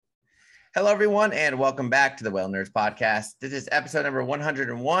Hello, everyone, and welcome back to the Whale Nerds Podcast. This is episode number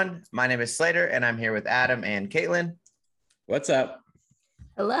 101. My name is Slater, and I'm here with Adam and Caitlin. What's up?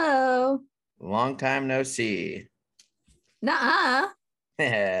 Hello. Long time no see. Nuh-uh.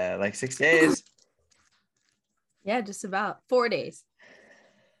 Yeah, like 6 days. Yeah, just about 4 days.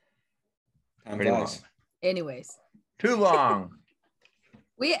 Pretty long. Anyways. Too long.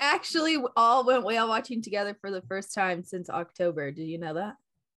 We actually all went whale watching together for the first time since October. Did you know that?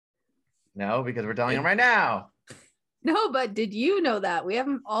 No, because we're telling them right now. No, but did you know that? We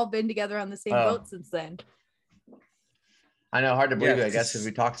haven't all been together on the same boat since then. I know, hard to believe it, I guess, because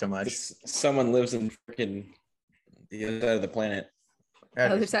we talk so much. Someone lives in freaking the other side of the planet.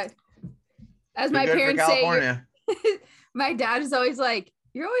 Other side. As my parents say, my dad is always like,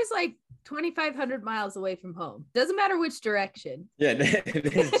 you're always like 2,500 miles away from home. Doesn't matter which direction. Yeah,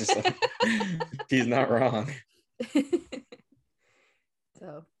 it is just like, he's not wrong.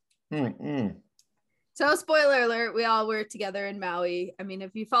 So spoiler alert, we all were together in Maui. I mean,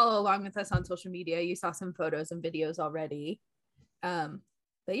 if you follow along with us on social media, you saw some photos and videos already. But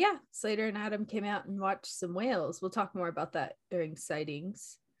yeah, Slater and Adam came out and watched some whales. We'll talk more about that during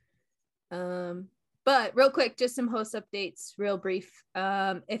sightings. But real quick, just some host updates, real brief.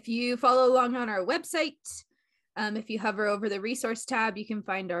 If you follow along on our website, if you hover over the resource tab, you can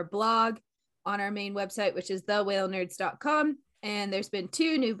find our blog on our main website, which is thewhalenerds.com. And there's been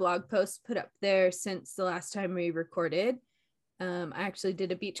 2 new blog posts put up there since the last time we recorded. I actually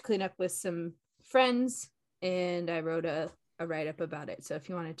did a beach cleanup with some friends and I wrote a write-up about it. So if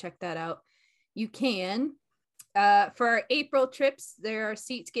you want to check that out, you can. For our April trips, there are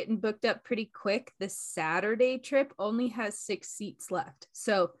seats getting booked up pretty quick. The Saturday trip only has 6 seats left.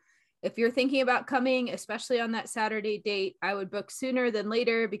 So if you're thinking about coming, especially on that Saturday date, I would book sooner than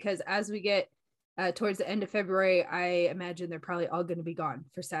later, because as we get towards the end of February, I imagine they're probably all going to be gone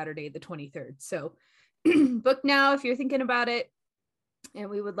for Saturday, the 23rd. So book now if you're thinking about it. And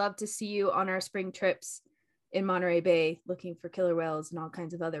we would love to see you on our spring trips in Monterey Bay, looking for killer whales and all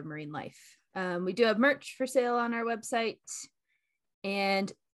kinds of other marine life. We do have merch for sale on our website.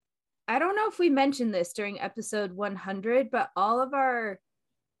 And I don't know if we mentioned this during episode 100, but all of our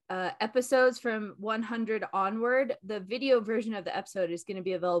episodes from 100 onward, the video version of the episode is going to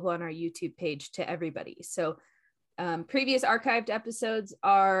be available on our YouTube page to everybody. So previous archived episodes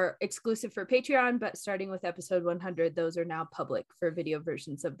are exclusive for Patreon, but starting with episode 100, those are now public for video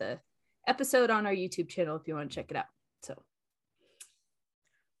versions of the episode on our YouTube channel if you want to check it out. So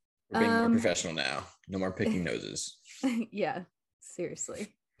we're being more professional now. No more picking noses. Yeah,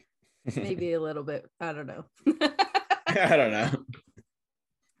 seriously. Maybe a little bit. I don't know. I don't know.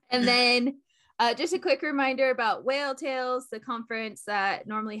 And then just a quick reminder about Whale Tales, the conference that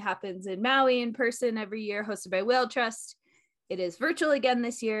normally happens in Maui in person every year, hosted by Whale Trust. It is virtual again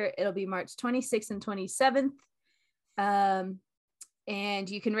this year. It'll be March 26th and 27th. And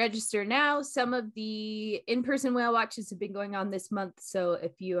you can register now. Some of the in-person whale watches have been going on this month. So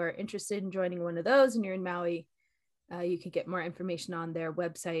if you are interested in joining one of those and you're in Maui, you can get more information on their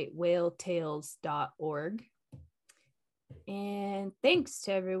website, whaletales.org. And thanks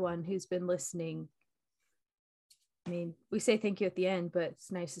to everyone who's been listening. I mean, we say thank you at the end, but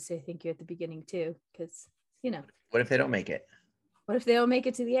it's nice to say thank you at the beginning too, because, you know. What if they don't make it? What if they don't make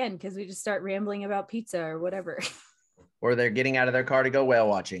it to the end because we just start rambling about pizza or whatever? Or they're getting out of their car to go whale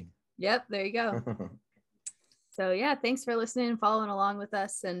watching. Yep, there you go. So yeah, thanks for listening and following along with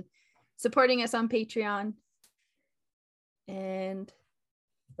us and supporting us on Patreon. And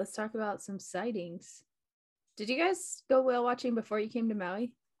let's talk about some sightings. Did you guys go whale watching before you came to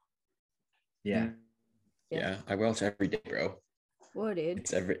Maui? Yeah. Yeah, I whales every day, bro. What, dude?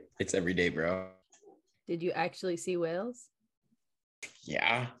 It's every day, bro. Did you actually see whales?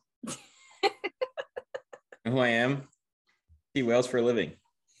 Yeah. Who I am? See whales for a living.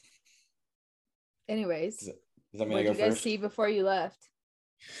 Anyways, what did you guys see before you left?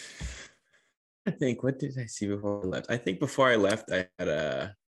 I think, what did I see before I left? I think before I left, I had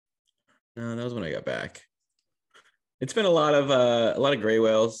no, that was when I got back. It's been a lot of gray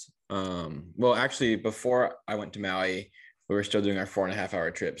whales. Well, actually, before I went to Maui, we were still doing our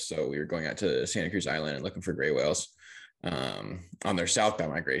 4.5-hour trip. So we were going out to Santa Cruz Island and looking for gray whales on their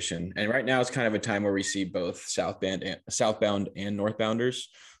southbound migration. And right now it's kind of a time where we see both southbound and northbounders.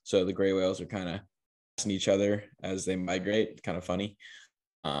 So the gray whales are kind of passing each other as they migrate. It's kind of funny.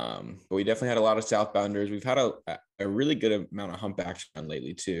 But we definitely had a lot of southbounders. We've had a really good amount of humpbacks on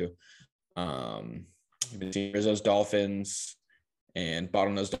lately too. We've been seeing Rizzo's dolphins and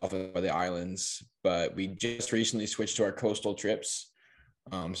bottlenose dolphins by the islands, but we just recently switched to our coastal trips.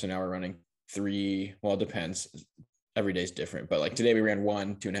 So now we're running 3, well, it depends, every day's different. But like today we ran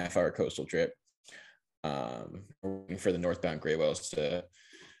 2.5 hour coastal trip. For the northbound gray whales to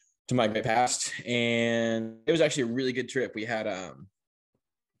migrate past, and it was actually a really good trip. We had it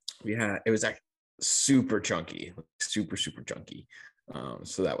was like super chunky, super chunky.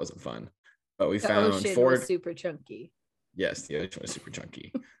 So that wasn't fun. But we found ocean four. was super chunky. Yes, the ocean was super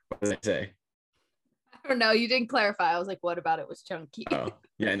chunky. What did I say? I don't know. You didn't clarify. I was like, what about it was chunky? Oh,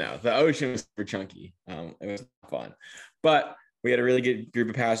 yeah, no, the ocean was super chunky. It was fun, but we had a really good group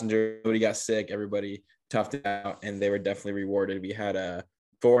of passengers. Nobody got sick. Everybody toughed it out, and they were definitely rewarded. We had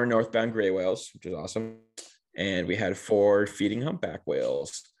 4 northbound gray whales, which was awesome, and we had 4 feeding humpback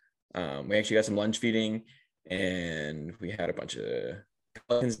whales. We actually got some lunge feeding, and we had a bunch of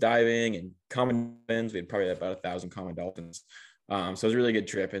pelicans diving and common dolphins. We had probably about 1,000 common dolphins. So it was a really good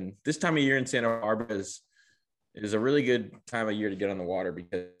trip. And this time of year in Santa Barbara is a really good time of year to get on the water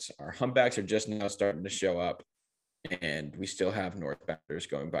because our humpbacks are just now starting to show up, and we still have northbounders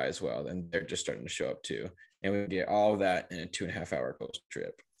going by as well, and they're just starting to show up too. And we get all of that in a 2.5 hour coastal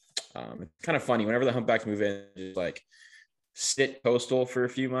trip. It's kind of funny whenever the humpbacks move in, just like sit coastal for a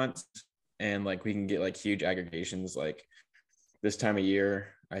few months, and like we can get like huge aggregations like this time of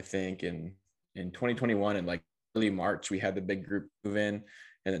year. I think in 2021 and like early March we had the big group move in,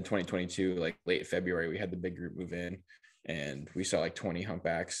 and then 2022 like late February we had the big group move in, and we saw like 20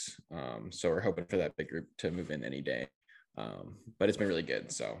 humpbacks. So we're hoping for that big group to move in any day. But it's been really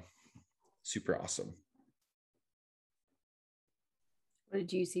good, so super awesome. What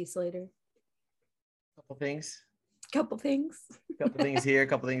did you see, Slater? Couple things here, a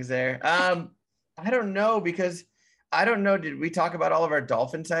couple things there. I don't know, because I don't know, did we talk about all of our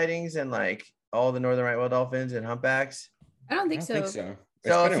dolphin sightings and like all the northern right whale dolphins and humpbacks? I don't think I so. don't think so.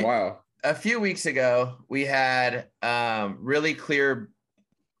 It's been a while. A few weeks ago, we had really clear,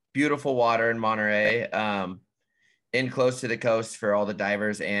 beautiful water in Monterey, in close to the coast for all the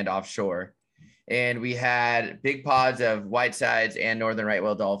divers and offshore. And we had big pods of whitesides and northern right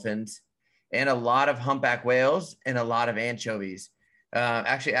whale dolphins, and a lot of humpback whales and a lot of anchovies.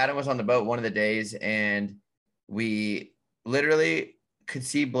 Actually, Adam was on the boat one of the days, and we literally could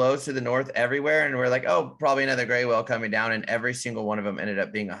see blows to the north everywhere. And we're like, oh, probably another gray whale coming down. And every single one of them ended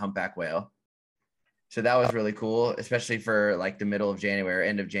up being a humpback whale. So that was really cool, especially for like the middle of January,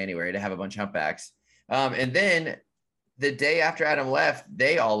 end of January, to have a bunch of humpbacks. And then the day after Adam left,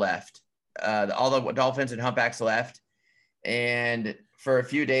 they all left. All the dolphins and humpbacks left. And for a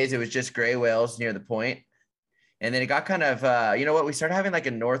few days, it was just gray whales near the point. And then it got kind of, you know what, we started having like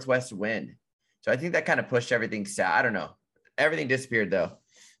a northwest wind. So I think that kind of pushed everything south. I don't know. Everything disappeared though.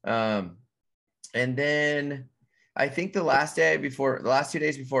 And then I think the last 2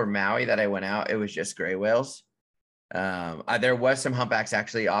 days before Maui that I went out, it was just gray whales. There was some humpbacks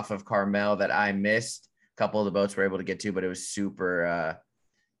actually off of Carmel that I missed. A couple of the boats were able to get to, but it was super,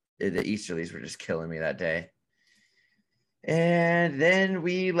 the easterlies were just killing me that day. And then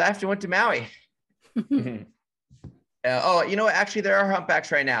we left and went to Maui. Oh, you know what? Actually, there are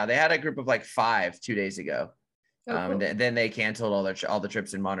humpbacks right now. They had a group of like 5 2 days ago. Cool. Then they canceled all the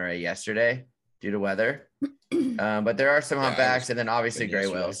trips in Monterey yesterday due to weather. But there are some humpbacks, and then obviously gray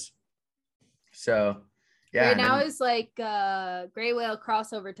whales. So, yeah. Right now is like gray whale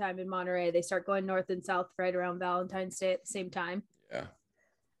crossover time in Monterey. They start going north and south right around Valentine's Day at the same time. Yeah.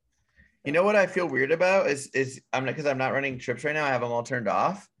 You know what I feel weird about is because I'm not running trips right now. I have them all turned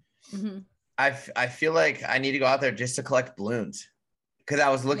off. Mm-hmm. I feel like I need to go out there just to collect balloons, because I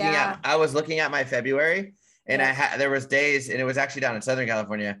was looking at my February, and there was days, and it was actually down in Southern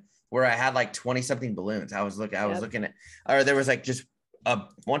California, where I had like 20 something balloons. I was looking at, or there was like just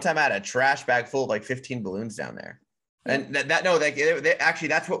one time I had a trash bag full of like 15 balloons down there. And actually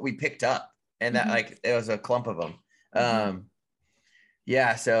that's what we picked up. And that like, it was a clump of them.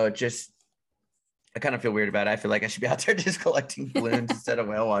 Yeah. So I kind of feel weird about it. I feel like I should be out there just collecting balloons instead of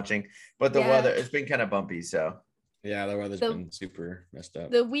whale watching, but the weather, it's been kind of bumpy. So yeah, the weather's been super messed up.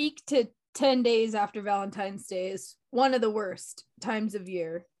 The week to 10 days after Valentine's Day is one of the worst times of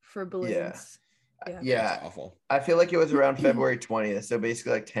year for balloons. Yeah. That's awful. I feel like it was around February 20th. So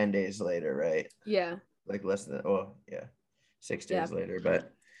basically like 10 days later, right? Yeah. Like less than, 6 days later.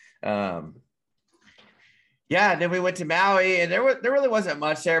 But yeah, and then we went to Maui, and there really wasn't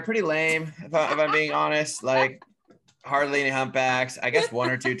much there. Pretty lame, if I'm being honest. Like hardly any humpbacks. I guess 1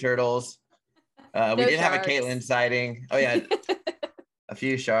 or 2 turtles. We did have a Caitlin sighting. Oh yeah, a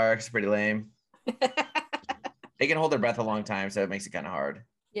few sharks. Pretty lame. They can hold their breath a long time, so it makes it kind of hard.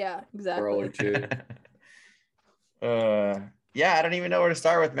 Yeah, exactly. Or two. Yeah, I don't even know where to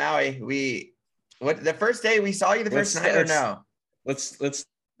start with Maui. The first day we saw you the first night, or no? Let's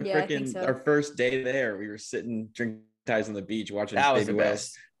Yeah, I think so. Our first day there, we were sitting drinking ties on the beach watching That was baby the whales.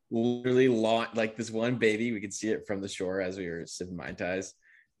 best. Literally launched, like this one baby, we could see it from the shore as we were sipping Mai Tais.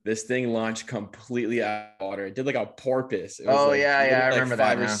 This thing launched completely out of the water. It did like a porpoise. It was Oh, like, yeah, I literally remember like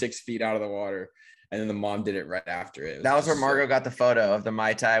 5 that or now. 6 feet out of the water. And then the mom did it right after it. That was where just Margot got the photo of the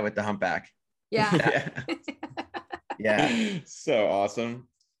Mai Tai with the humpback. Yeah. Yeah. So awesome.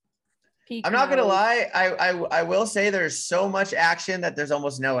 Peak I'm not gonna Maui. lie. I will say there's so much action that there's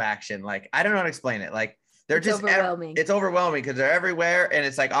almost no action. Like I don't know how to explain it. Like they're It's just overwhelming. It's overwhelming because they're everywhere, and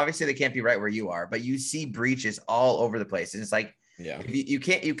it's like obviously they can't be right where you are, but you see breaches all over the place. And it's like Yeah.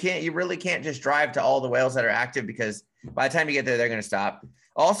 you really can't just drive to all the whales that are active because by the time you get there, they're gonna stop.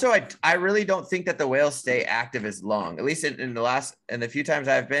 Also, I really don't think that the whales stay active as long. At least in the few times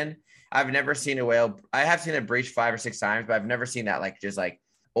I've been, I've never seen a whale. I have seen it breach 5 or 6 times, but I've never seen that like just like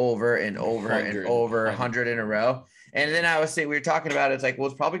over and over and over 100 in a row. And then I was saying, we were talking about it, it's like, well,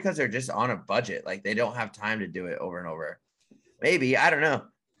 it's probably because they're just on a budget. Like they don't have time to do it over and over. Maybe, I don't know.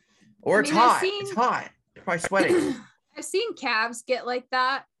 Or it's hot. It's hot. They're probably sweating. I've seen calves get like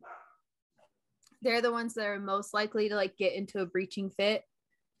that. They're the ones that are most likely to like get into a breaching fit.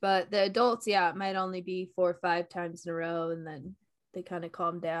 But the adults, yeah, it might only be 4 or 5 times in a row, and then they kind of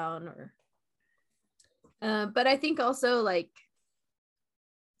calm down. Or, but I think also like,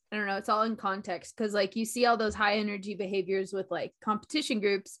 I don't know, it's all in context because like you see all those high energy behaviors with like competition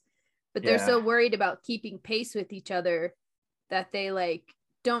groups, but they're so worried about keeping pace with each other that they like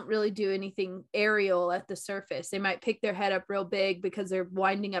don't really do anything aerial at the surface. They might pick their head up real big because they're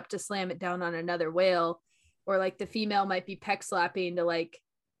winding up to slam it down on another whale, or like the female might be peck slapping to like,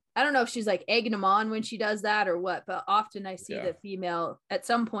 I don't know if she's like egging them on when she does that or what, but often I see the female at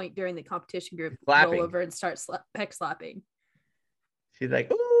some point during the competition group roll over and start peck slapping. She's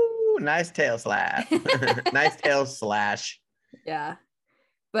like, ooh, nice tail slap. Nice tail slash. Yeah.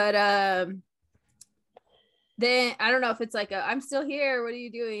 But then I don't know if it's like I'm still here, what are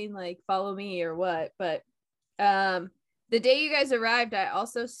you doing? Like follow me or what? But the day you guys arrived, I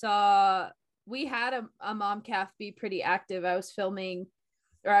also saw we had a mom calf be pretty active. I was driving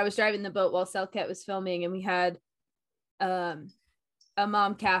the boat while Selket was filming, and we had a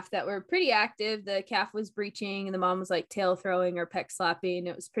mom calf that were pretty active. The calf was breaching and the mom was like tail throwing or peck slapping.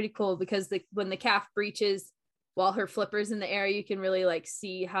 It was pretty cool because when the calf breaches while her flipper's in the air, you can really like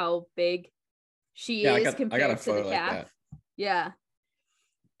see how big she is compared to the calf. Like yeah.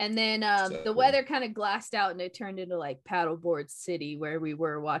 And then the weather kind of glassed out and it turned into like paddleboard city where we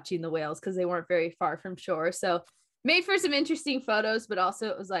were watching the whales because they weren't very far from shore. So made for some interesting photos, but also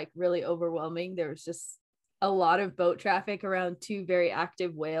it was like really overwhelming. There was just a lot of boat traffic around 2 very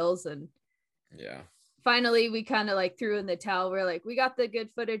active whales. And finally we kind of like threw in the towel. We're like, we got the good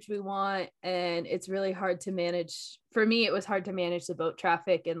footage we want. And it's really hard to manage. For me, it was hard to manage the boat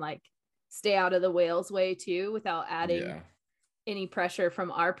traffic and like stay out of the whales' way too, without adding any pressure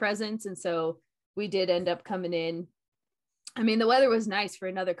from our presence. And so we did end up coming in. I mean, the weather was nice for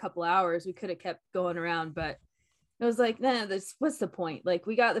another couple hours. We could have kept going around, but it was like, nah, what's the point? Like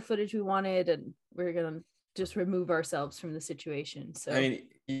we got the footage we wanted and we're going to just remove ourselves from the situation. So I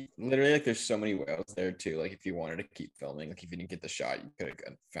mean, literally like there's so many whales there too. Like if you wanted to keep filming, like if you didn't get the shot, you could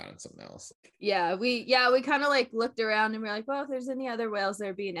have found something else. Yeah, we kind of like looked around and we're like, well, if there's any other whales that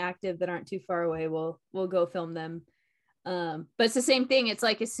are being active that aren't too far away, we'll go film them. But it's the same thing. It's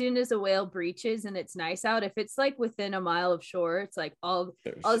like as soon as a whale breaches and it's nice out, if it's like within a mile of shore, it's like all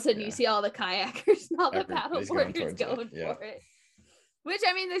of a sudden you see all the kayakers and all the paddleboarders going for it. Which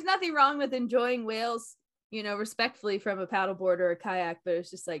I mean, there's nothing wrong with enjoying whales, you know, respectfully from a paddleboard or a kayak, but it's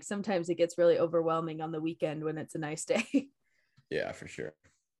just like sometimes it gets really overwhelming on the weekend when it's a nice day. Yeah, for sure.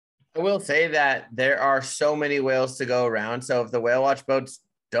 I will say that there are so many whales to go around. So if the whale watch boats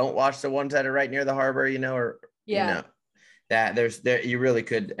don't watch the ones that are right near the harbor, you know, or you know, that you really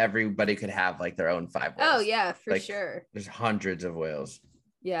could, everybody could have like their own 5 whales. Oh yeah, for like, sure. There's hundreds of whales.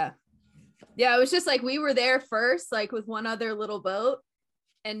 Yeah. It was just like we were there first, like with one other little boat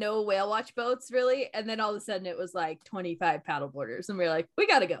and no whale watch boats really. And then all of a sudden it was like 25 paddleboarders and we were like, we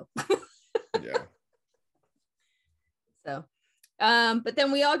got to go. So, but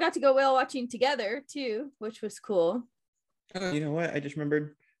then we all got to go whale watching together too, which was cool. You know what? I just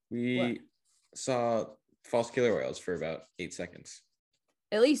remembered we saw false killer whales for about 8 seconds.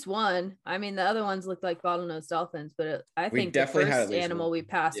 At least one. I mean, the other ones looked like bottlenose dolphins, but I think the first animal we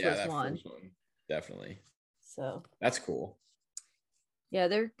passed was one. Definitely. So that's cool. Yeah,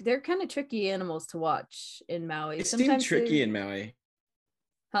 they're kind of tricky animals to watch in Maui. They seem tricky in Maui.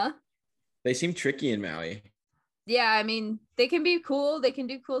 Huh? They seem tricky in Maui. Yeah, I mean, they can be cool. They can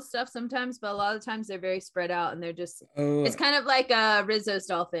do cool stuff sometimes, but a lot of times they're very spread out and they're just, it's kind of like Rizzo's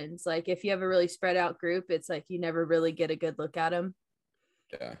Dolphins. Like if you have a really spread out group, it's like you never really get a good look at them.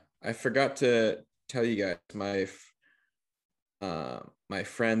 Yeah, I forgot to tell you guys, my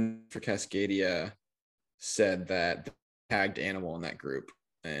friend for Cascadia said that the tagged animal in that group,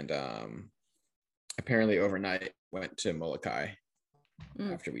 and apparently overnight went to Molokai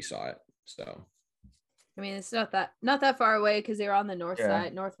after we saw it. So I mean, it's not that far away because they were on the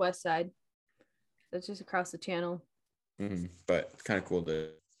northwest side. So it's just across the channel. But kind of cool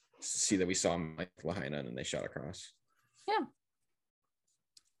to see that we saw them like Lahaina and then they shot across. Yeah.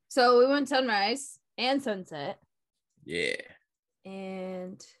 So we went sunrise and sunset. Yeah.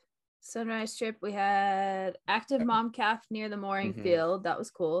 And sunrise trip, we had active mom calf near the mooring field. That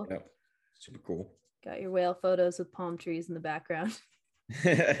was cool. Yep. Super cool. Got your whale photos with palm trees in the background.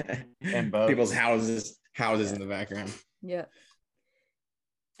 And boats. People's houses in the background. Yep.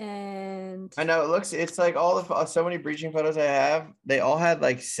 And I know it's like all the so many breaching photos I have, they all had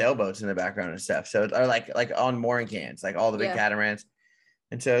like sailboats in the background and stuff. So or like on mooring cans, like all the big catamarans.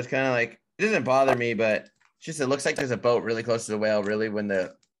 And so it's kind of like, it doesn't bother me, but it's just, it looks like there's a boat really close to the whale, really, when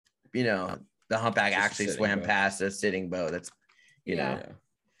the humpback actually swam past a sitting boat. That's, you know.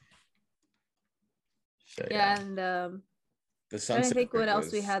 So, and the sunset. I think what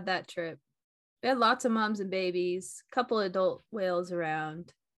else we had that trip. We had lots of moms and babies, couple adult whales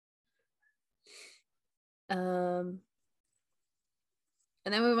around. And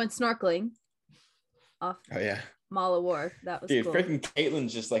then we went snorkeling off Mala Wharf. That was cool. Freaking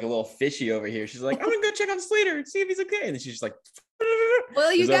Caitlin's just like a little fishy over here. She's like, I'm gonna go check on Slater and see if he's okay. And then she's just like,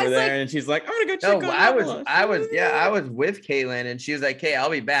 well, you guys over there, and she's like, I'm gonna go check on I was with Caitlin and she was like, hey, I'll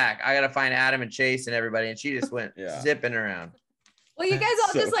be back. I gotta find Adam and Chase and everybody. And she just went zipping around. Well, you guys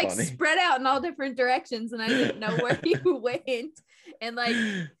all just like spread out in all different directions, and I didn't know where you went. And like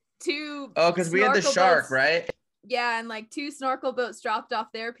because we had the shark, right? Yeah, and like 2 snorkel boats dropped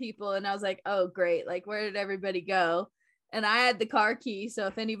off their people, and I was like, oh great, like where did everybody go? And I had the car key, so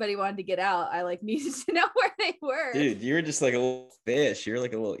if anybody wanted to get out, I like needed to know where they were. Dude, you were just like a little fish. You're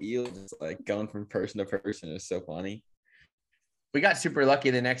like a little eel, just like going from person to person. It's so funny. We got super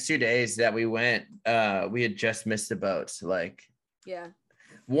lucky the next 2 days that we went. We had just missed the boats. Like,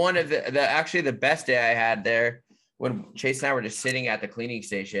 one of the best day I had there when Chase and I were just sitting at the cleaning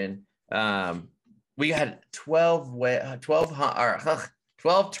station. We had 12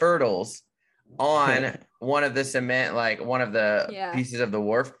 turtles on one of the cement, like one of the pieces of the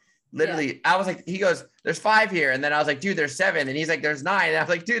wharf. Literally, I was like, he goes, there's 5 here. And then I was like, dude, there's 7. And he's like, there's 9. And I was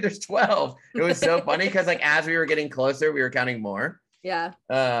like, dude, there's 12. It was so funny because like as we were getting closer, we were counting more. Yeah.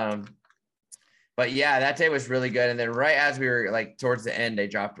 But yeah, that day was really good. And then right as we were like towards the end, they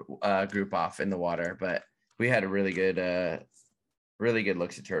dropped a group off in the water. But we had a really good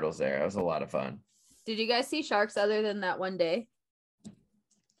looks at turtles there. It was a lot of fun. Did you guys see sharks other than that one day?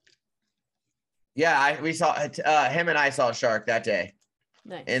 Yeah, we saw him and I saw a shark that day.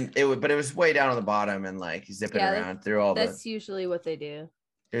 Nice. And it was way down on the bottom and like zipping around through all that's usually what they do.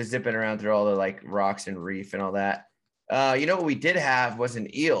 It was zipping around through all the like rocks and reef and all that. You know what we did have was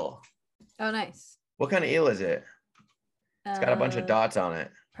an eel. Oh, nice. What kind of eel is it? It's got a bunch of dots on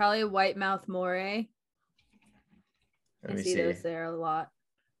it. Probably a white-mouthed moray. Let me see those there a lot.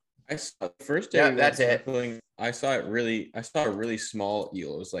 I saw the first day. Yeah, that's it. I saw a really small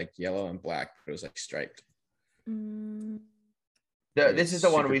eel. It was like yellow and black, but it was like striped. This is the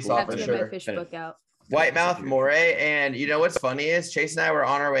one we saw for sure. My fish book out. White-mouthed moray, and you know what's funny is Chase and I were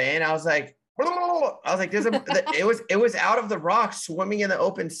on our way in. I was like, it was out of the rock, swimming in the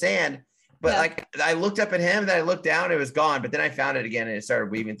open sand. But like I looked up at him, then I looked down, it was gone. But then I found it again, and it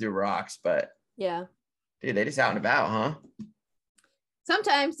started weaving through rocks. But yeah, dude, they just out and about, huh?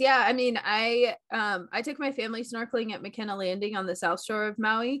 Sometimes, yeah. I mean, I took my family snorkeling at McKenna Landing on the south shore of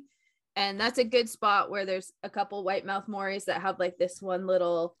Maui, and that's a good spot where there's a couple white-mouthed morays that have like this one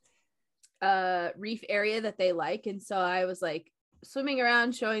little reef area that they like. And so I was like swimming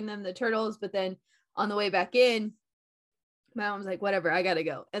around, showing them the turtles, but then on the way back in, my mom's like, whatever, I gotta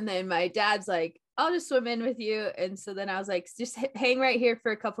go. And then my dad's like, I'll just swim in with you. And so then I was like, just hang right here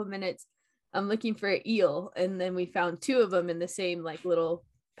for a couple of minutes. I'm looking for an eel. And then we found 2 of them in the same like little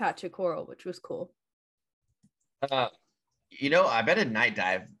patch of coral, which was cool. You know, I bet a night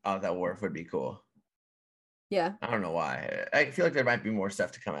dive on that wharf would be cool. Yeah. I don't know why. I feel like there might be more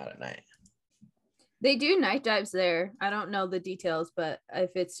stuff to come out at night. They do night dives there. I don't know the details, but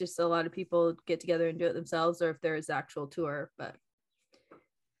if it's just a lot of people get together and do it themselves, or if there is actual tour, but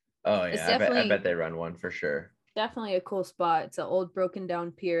oh yeah, I bet they run one for sure. Definitely a cool spot. It's an old broken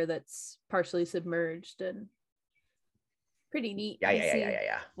down pier that's partially submerged, and pretty neat. Yeah, You yeah, yeah, see yeah, yeah,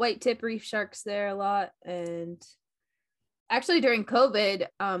 yeah. white tip reef sharks there a lot, and actually during COVID,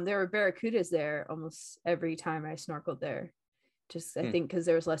 there were barracudas there almost every time I snorkeled there. Just I think because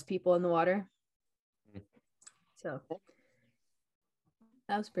there was less people in the water. So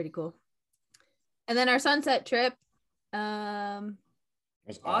that was pretty cool. And then our sunset trip, It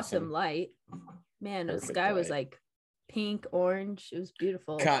was awesome light. Man, the Perfect sky was light. like pink, orange. It was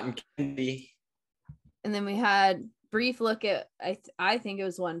beautiful. Cotton candy. And then we had brief look at I think it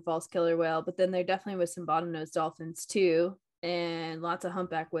was one false killer whale, but then there definitely was some bottlenose dolphins too, and lots of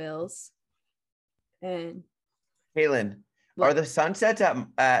humpback whales. And Kaylin, are the sunsets at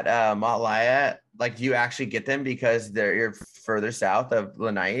Matalaya, like, do you actually get them because you're further south of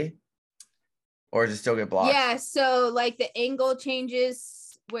Lanai, or does it still get blocked? Yeah, so like the angle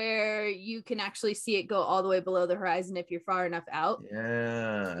changes where you can actually see it go all the way below the horizon if you're far enough out.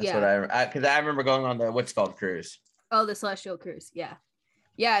 Yeah, that's Yeah. what because I remember going on the what's called cruise. Oh, the celestial cruise.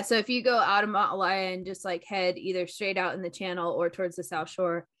 Yeah, so if you go out of Matalaya and just like head either straight out in the channel or towards the south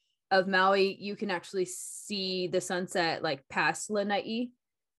shore of Maui, you can actually see the sunset like past Lanai.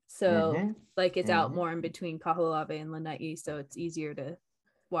 So like it's out more in between Kaho'olawe and Lanai, so it's easier to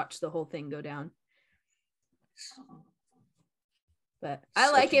watch the whole thing go down. But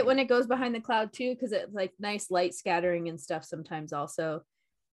I like it when it goes behind the cloud too, because it's like nice light scattering and stuff sometimes also.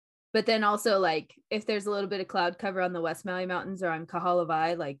 But then also like if there's a little bit of cloud cover on the West Maui Mountains or on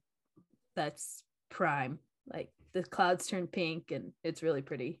Kaho'olawe, like that's prime. Like the clouds turn pink and it's really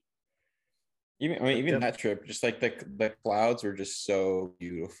pretty. Even that trip, just like the clouds were just so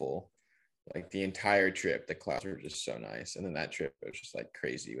beautiful. Like the entire trip, the clouds were just so nice. And then that trip, it was just like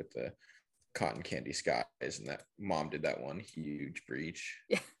crazy with the cotton candy skies, and that mom did that one huge breach.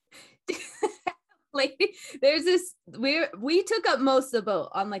 Yeah. Like there's this we took up most of the boat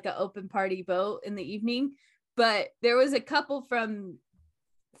on like an open party boat in the evening, but there was a couple from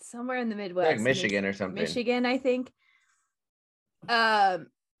somewhere in the Midwest, like Michigan or something. Michigan, I think.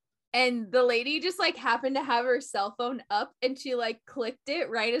 And the lady just like happened to have her cell phone up and she like clicked it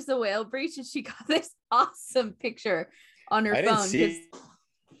right as the whale breached, and she got this awesome picture on her phone.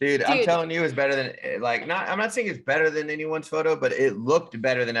 Dude, I'm telling you, it's better than I'm not saying it's better than anyone's photo, but it looked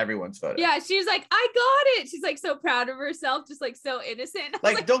better than everyone's photo. Yeah, she was like, I got it. She's like so proud of herself, just like so innocent.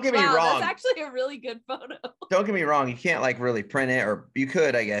 Like, don't get me wrong. That's actually a really good photo. Don't get me wrong. You can't like really print it, or you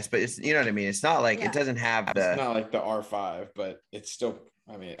could, I guess, but it's, you know what I mean? It's not like it doesn't have It's not like the R5, but it's still,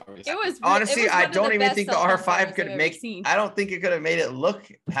 I mean, obviously. It was honestly, I don't even think the R5 could make, I don't think it could have made it look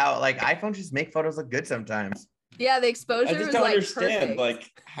how, like, iPhones just make photos look good sometimes. Yeah, the exposure I just was don't like understand, perfect. like,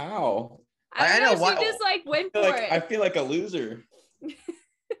 how? I know why she just like went for it. I feel like a loser.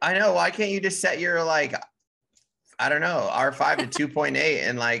 I know. Why can't you just set your like, I don't know, R5 to 2.8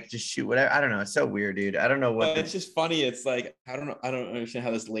 and like just shoot whatever? I don't know. It's so weird, dude. I don't know what. It's just funny. It's like I don't know. I don't understand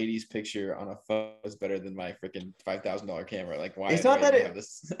how this lady's picture on a phone is better than my freaking $5,000 camera. Like, why? It's not that have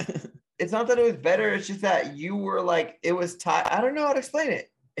this. It's not that it was better. It's just that you were like, it was tight. I don't know how to explain it.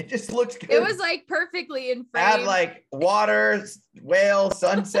 It just looks good. It was like perfectly in frame. Had like water, whale,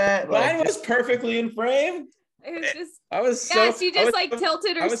 sunset. Mine was perfectly in frame. It was just. I was so. She just like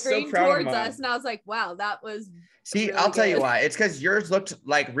tilted her screen towards us, and I was like, "Wow, that was." See, really I'll tell you good. why. It's because yours looked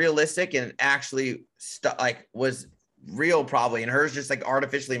like realistic and actually like was real, probably, and hers just like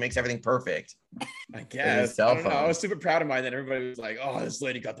artificially makes everything perfect. I guess. I don't know. I was super proud of mine. That everybody was like, "Oh, this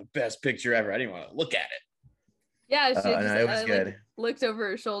lady got the best picture ever." I didn't want to look at it. Yeah, she just, no, it was good. Like, looked over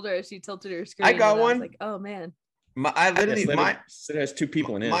her shoulder as she tilted her screen. I got one. I was like, oh man. I literally mine has 2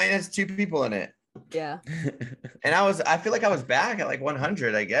 people in it. Mine has 2 people in it. Yeah. And I feel like I was back at like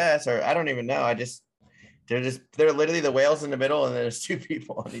 100, I guess, or I don't even know. They're literally the whales in the middle, and there's 2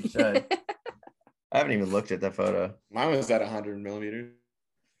 people on each side. I haven't even looked at the photo. Mine was at 100 millimeters.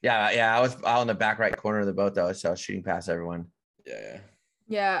 Yeah. I was out in the back right corner of the boat though, so I was shooting past everyone.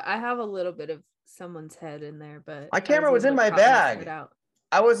 Yeah, I have a little bit of someone's head in there, but my camera was in my bag.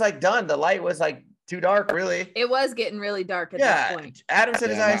 I was like done. The light was like too dark, really. It was getting really dark at that point. Adam said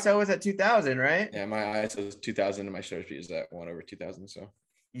his ISO was at 2000, right? Yeah, my ISO was 2000 and my shutter speed is at 1/2000. So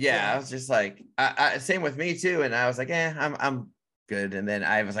yeah, I was just like, I same with me too. And I was like, I'm good. And then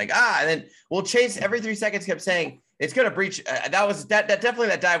I was like, and then Chase every 3 seconds kept saying it's gonna breach. That definitely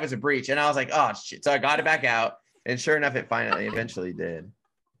that dive was a breach. And I was like, oh shit. So I got it back out, and sure enough, it finally eventually did.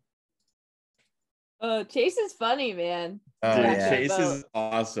 Oh, Chase is funny, man. Oh, dude, yeah. Chase is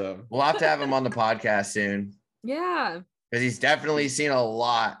awesome. We'll have to have him on the podcast soon. Yeah. Because he's definitely seen a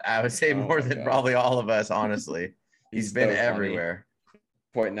lot. I would say more than probably all of us, honestly. He's been so everywhere.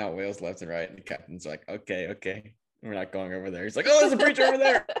 Pointing out whales left and right. And the captain's like, okay. We're not going over there. He's like, oh, there's a breacher over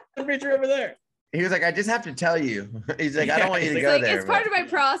there. There's a breacher over there. He was like, I just have to tell you. He's like, I don't want you to It's go like, there. it's part of my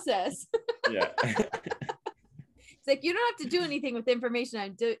process. Yeah. It's like, you don't have to do anything with the information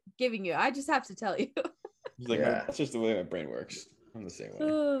I'm giving you. I just have to tell you. He's like, Yeah. that's just the way my brain works. I'm the same way.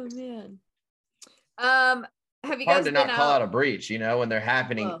 Oh man. Have you Hard guys to been not call out? out a breach, when they're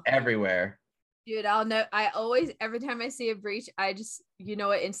happening Whoa. everywhere. Dude, I'll know. I always, every time I see a breach, I just,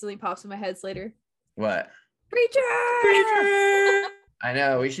 what instantly pops in my head later? What? Breacher! I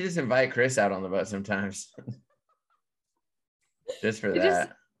know. We should just invite Chris out on the boat sometimes. Just for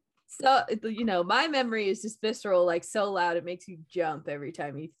that. So, my memory is just visceral, like so loud, it makes you jump every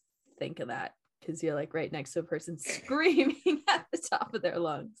time you think of that, because you're like right next to a person screaming at the top of their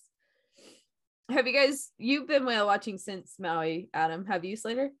lungs. Have you've been whale watching since Maui, Adam? Have you,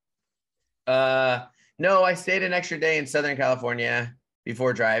 Slater? No, I stayed an extra day in Southern California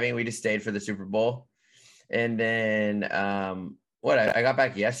before driving. We just stayed for the Super Bowl. And then, I got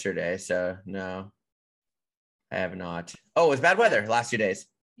back yesterday. So no, I have not. Oh, it was bad weather last 2 days.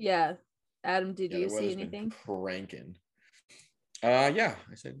 Yeah. Adam, did you the see weather's been anything? Cranking. Yeah,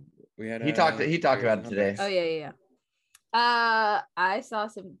 I said we had. He talked about it today. Oh yeah. I saw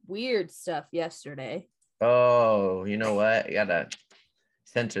some weird stuff yesterday. Oh, you know what? You gotta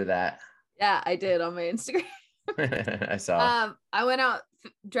censor that. Yeah, I did on my Instagram. I saw. I went out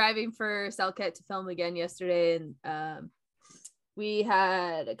driving for Selket to film again yesterday, and we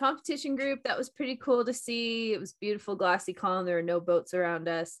had a competition group that was pretty cool to see. It was beautiful, glassy, calm. There were no boats around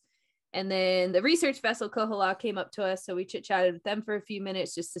us. And then the research vessel Kohala came up to us, so we chit-chatted with them for a few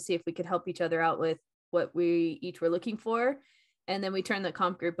minutes just to see if we could help each other out with what we each were looking for. And then we turned the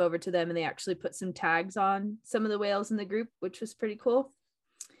comp group over to them, and they actually put some tags on some of the whales in the group, which was pretty cool.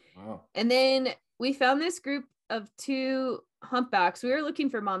 Wow. And then we found this group of 2 humpbacks. We were looking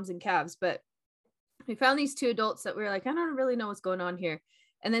for moms and calves, but we found these 2 adults that we were like, I don't really know what's going on here.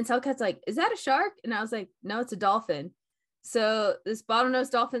 And then Selket's like, is that a shark? And I was like, no, it's a dolphin. So this bottlenose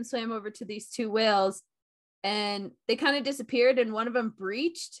dolphin swam over to these 2 whales, and they kind of disappeared, and one of them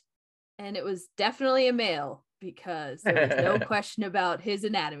breached, and it was definitely a male because there was no question about his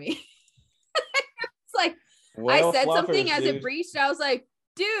anatomy. It's like, I said something as it breached. I was like,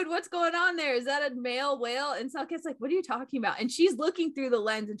 dude, what's going on there? Is that a male whale? And Selket's like, what are you talking about? And she's looking through the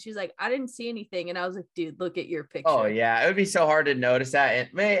lens, and she's like, I didn't see anything. And I was like, dude, look at your picture. Oh yeah, it would be so hard to notice that. And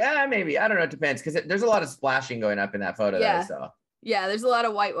maybe I don't know. It depends, because there's a lot of splashing going up in that photo. Yeah. So Yeah, there's a lot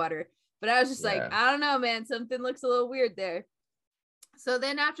of whitewater. But I was just like, Yeah. I don't know, man. Something looks a little weird there. So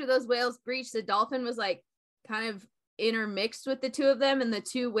then after those whales breached, the dolphin was like kind of intermixed with the 2 of them, and the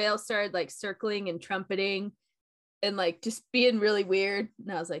 2 whales started like circling and trumpeting and like just being really weird.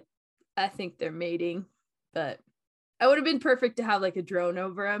 And I was like, I think they're mating. But I would have been perfect to have like a drone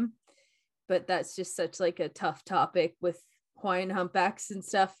over them. But that's just such like a tough topic with Hawaiian humpbacks and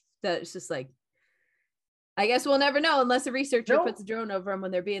stuff that it's just like, I guess we'll never know unless a researcher No. puts a drone over them when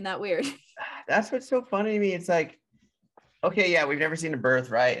they're being that weird. that's what's so funny to me. It's like, okay, yeah, we've never seen a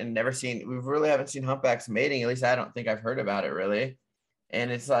birth, right? And we really haven't seen humpbacks mating. At least I don't think I've heard about it really. And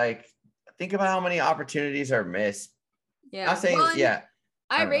it's like, think about how many opportunities are missed. Yeah. Not saying, Well, yeah.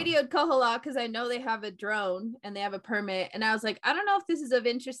 I don't know. radioed Kohala because I know they have a drone and they have a permit. And I was like, I don't know if this is of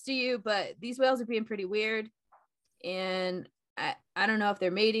interest to you, but these whales are being pretty weird. And I don't know if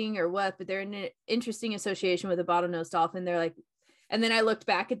they're mating or what, but they're in an interesting association with a bottlenose dolphin. They're like, and then I looked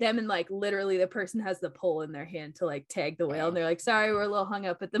back at them, and like literally the person has the pole in their hand to like tag the whale. And they're like, sorry, we're a little hung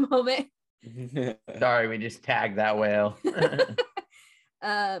up at the moment. Sorry, we just tagged that whale.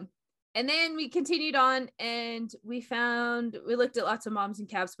 And then we continued on, and we looked at lots of moms and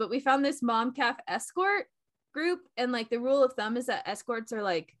calves, but we found this mom calf escort group. And like the rule of thumb is that escorts are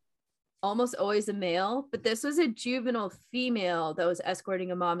like almost always a male, but this was a juvenile female that was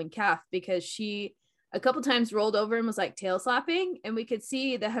escorting a mom and calf, because she a couple times rolled over and was like tail slapping, and we could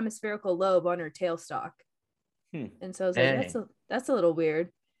see the hemispherical lobe on her tail stalk. And so I was like, that's a little weird.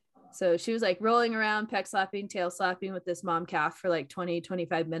 So she was like rolling around, peck slapping, tail slapping with this mom calf for like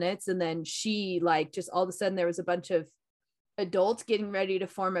 20-25 minutes. And then she like just all of a sudden there was a bunch of adults getting ready to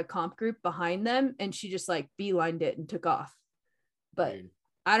form a comp group behind them, and she just like beelined it and took off. But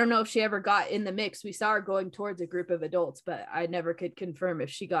I don't know if she ever got in the mix. We saw her going towards a group of adults, but I never could confirm if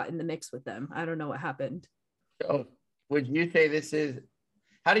she got in the mix with them. I don't know what happened. So would you say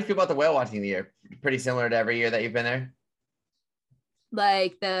how do you feel about the whale watching of the year? Pretty similar to every year that you've been there?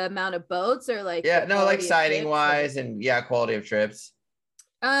 Like the amount of boats, or like Yeah, no, like sighting wise, and yeah, quality of trips.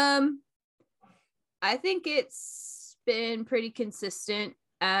 I think it's been pretty consistent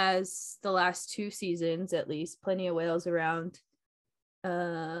as the last 2 seasons, at least. Plenty of whales around.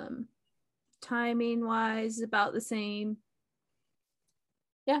 Timing wise, about the same.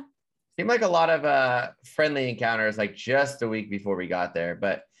 Yeah. seemed like a lot of friendly encounters like just a week before we got there,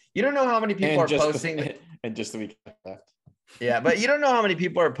 but you don't know how many people are posting and just the week left. Yeah, but you don't know how many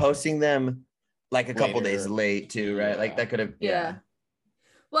people are posting them like a couple days Later. late too, right? Like that could have Yeah.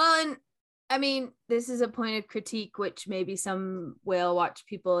 Well, and I mean, this is a point of critique which maybe some whale watch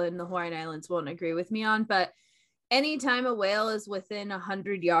people in the Hawaiian Islands won't agree with me on, but anytime a whale is within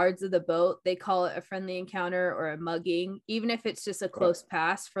 100 yards of the boat, they call it a friendly encounter or a mugging, even if it's just a close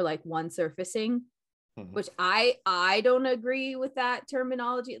pass for like one surfacing. Which I don't agree with that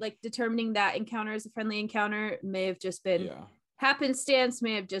terminology. Like determining that encounter as a friendly encounter may have just been happenstance,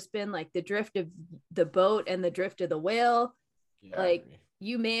 may have just been like the drift of the boat and the drift of the whale. Like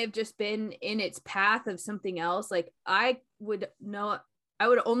you may have just been in its path of something else. Like I would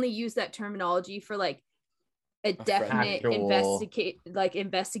only use that terminology for like a definite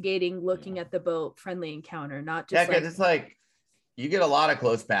investigating, looking at the boat, friendly encounter, not just because it's like you get a lot of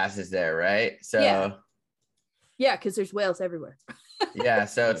close passes there, right? So yeah, because there's whales everywhere. Yeah,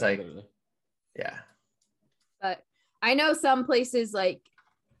 so it's like but I know some places, like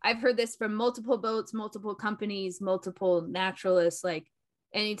I've heard this from multiple boats, multiple companies, multiple naturalists, like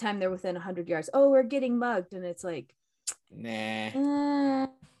anytime they're within 100 yards, oh, we're getting mugged, and it's like nah.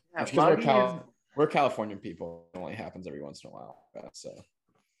 Because we're Californian people. It only happens every once in a while. So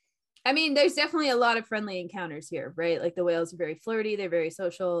I mean, there's definitely a lot of friendly encounters here, right? Like the whales are very flirty, they're very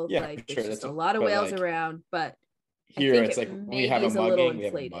social. Yeah, like sure. there's just a lot of whales around, but here it's like we have a mugging, we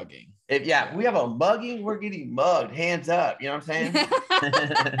have a mugging. We have a mugging, we're getting mugged. Hands up, you know what I'm saying?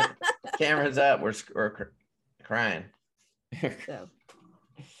 Cameras up, we're crying. So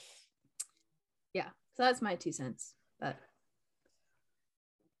yeah, so that's my 2 cents. But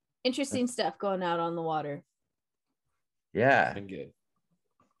interesting stuff going out on the water. Yeah, it's been good.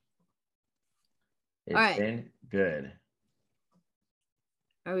 It's been good.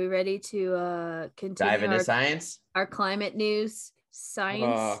 Are we ready to continue dive into science? Our climate news.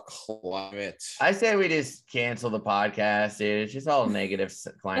 Science. Climate. I say we just cancel the podcast, dude. It's just all negative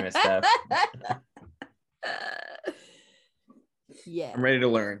climate stuff. Yeah. I'm ready to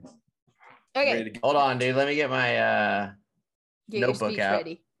learn. Okay. Hold on, dude. Let me get my notebook out.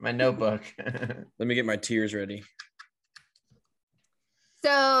 Ready. My notebook. Let me get my tears ready.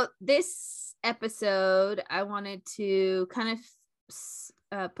 So this episode, I wanted to kind of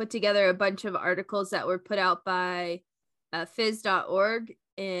put together a bunch of articles that were put out by phys.org,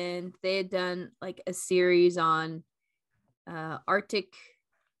 and they had done like a series on Arctic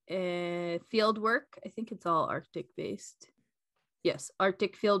field work. I think it's all Arctic based. Yes,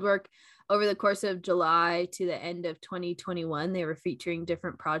 Arctic field work over the course of July to the end of 2021. They were featuring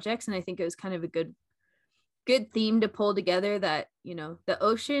different projects, and I think it was kind of a good theme to pull together, that, you know, the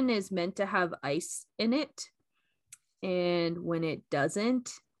ocean is meant to have ice in it, and when it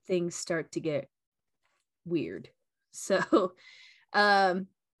doesn't, things start to get weird. So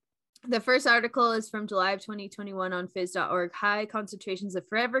the first article is from July of 2021 on phys.org. High concentrations of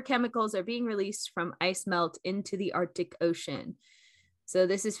forever chemicals are being released from ice melt into the Arctic Ocean. So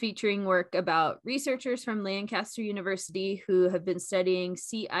this is featuring work about researchers from Lancaster University who have been studying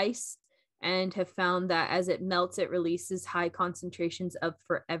sea ice and have found that as it melts, it releases high concentrations of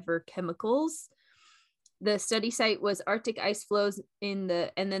forever chemicals. The study site was Arctic ice flows and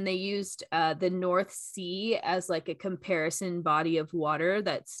then they used the North Sea as like a comparison body of water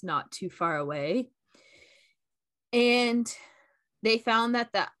that's not too far away. And they found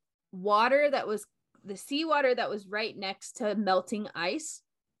that the seawater that was right next to melting ice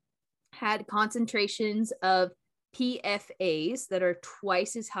had concentrations of PFAs that are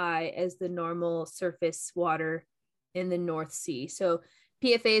twice as high as the normal surface water in the North Sea. So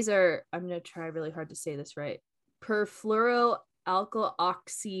PFAs are, I'm going to try really hard to say this right,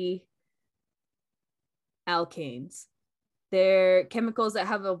 perfluoroalkyloxy alkanes. They're chemicals that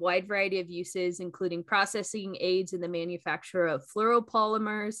have a wide variety of uses, including processing aids in the manufacture of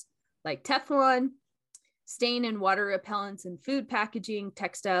fluoropolymers like Teflon, stain and water repellents in food packaging,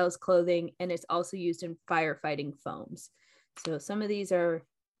 textiles, clothing, and it's also used in firefighting foams. So some of these are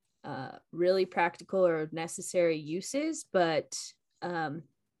really practical or necessary uses, but the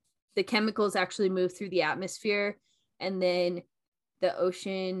chemicals actually move through the atmosphere, and then the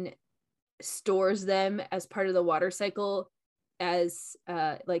ocean stores them as part of the water cycle. As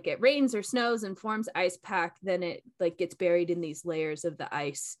like it rains or snows and forms ice pack, then it like gets buried in these layers of the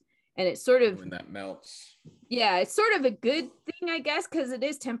ice. And it's sort of, when that melts. Yeah, it's sort of a good thing, I guess, because it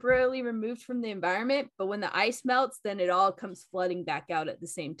is temporarily removed from the environment. But when the ice melts, then it all comes flooding back out at the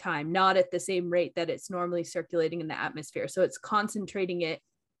same time, not at the same rate that it's normally circulating in the atmosphere. So it's concentrating it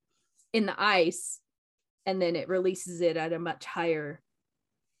in the ice, and then it releases it at a much higher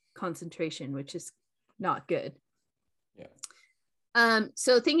concentration, which is not good. Yeah.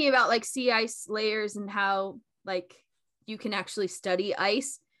 So thinking about like sea ice layers and how like you can actually study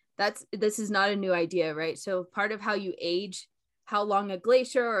ice, this is not a new idea, right? So part of how you age how long a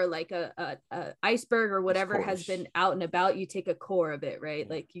glacier or like a iceberg or whatever has been out and about, you take a core of it, right?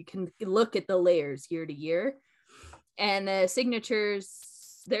 Like you can look at the layers year to year, and the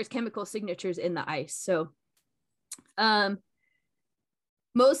signatures, there's chemical signatures in the ice. So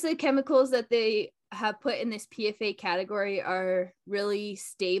most of the chemicals that they have put in this PFA category are really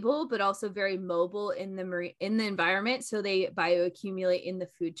stable, but also very mobile in the environment. So they bioaccumulate in the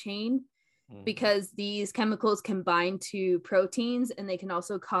food chain, because these chemicals can bind to proteins, and they can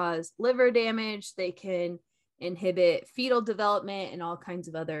also cause liver damage. They can inhibit fetal development and all kinds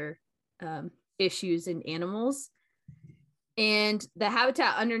of other issues in animals. And the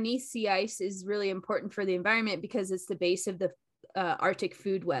habitat underneath sea ice is really important for the environment because it's the base of the Arctic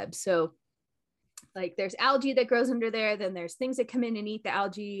food web. So like there's algae that grows under there, then there's things that come in and eat the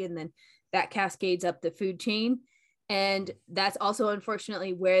algae, and then that cascades up the food chain. And that's also,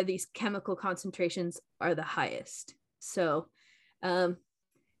 unfortunately, where these chemical concentrations are the highest. So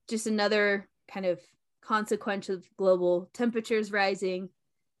just another kind of consequence of global temperatures rising,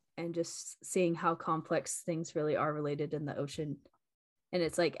 and just seeing how complex things really are related in the ocean. And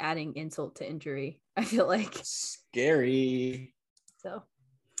it's like adding insult to injury, I feel like. Scary. So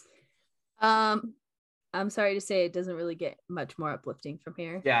I'm sorry to say it doesn't really get much more uplifting from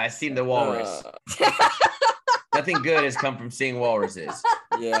here. Yeah, I seen the walrus. Nothing good has come from seeing walruses.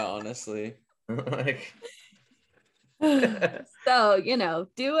 Yeah, honestly. Like, so, you know,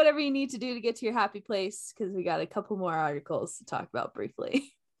 do whatever you need to do to get to your happy place, because we got a couple more articles to talk about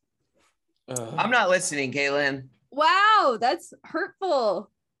briefly. I'm not listening, Caitlin. Wow, that's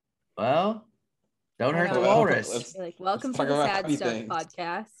hurtful. Well, don't hurt the Well, walrus. You're like, welcome to the Sad Stuff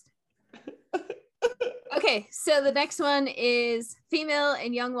podcast. Okay, so the next one is female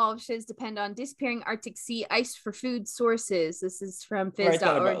and young walruses depend on disappearing Arctic sea ice for food sources. This is from phys.org.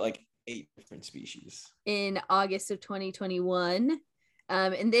 About like 8 different species in August of 2021.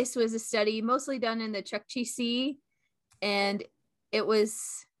 And this was a study mostly done in the Chukchi Sea. And it was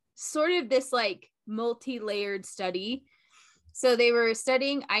sort of this like multi-layered study. So they were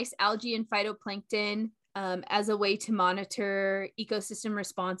studying ice algae and phytoplankton as a way to monitor ecosystem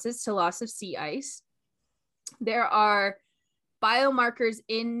responses to loss of sea ice. There are biomarkers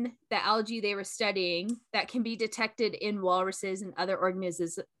in the algae they were studying that can be detected in walruses and other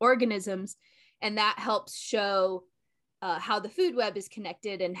organisms, and that helps show how the food web is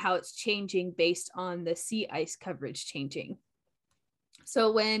connected and how it's changing based on the sea ice coverage changing.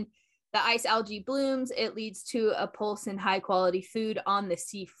 So when the ice algae blooms, it leads to a pulse in high quality food on the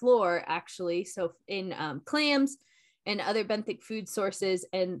sea floor, actually. So in clams and other benthic food sources,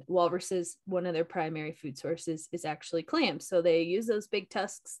 and walruses, one of their primary food sources is actually clams. So they use those big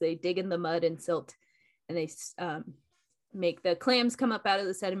tusks, they dig in the mud and silt, and they make the clams come up out of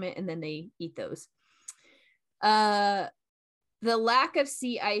the sediment, and then they eat those. The lack of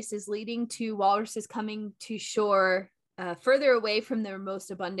sea ice is leading to walruses coming to shore further away from their most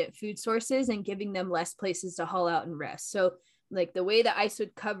abundant food sources and giving them less places to haul out and rest. So like the way the ice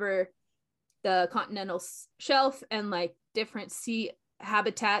would cover the continental shelf and like different sea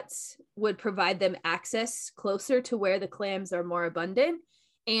habitats would provide them access closer to where the clams are more abundant,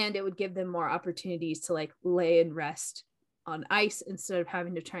 and it would give them more opportunities to like lay and rest on ice instead of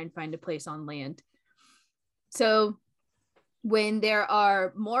having to try and find a place on land. So when there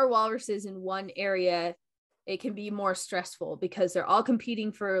are more walruses in one area, it can be more stressful because they're all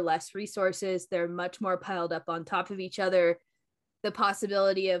competing for less resources. They're much more piled up on top of each other. The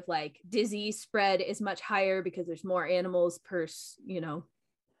possibility of like disease spread is much higher because there's more animals per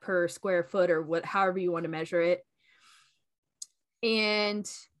square foot, or however you want to measure it. And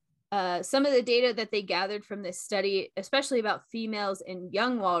some of the data that they gathered from this study, especially about females and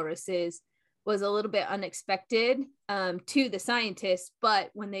young walruses, was a little bit unexpected to the scientists.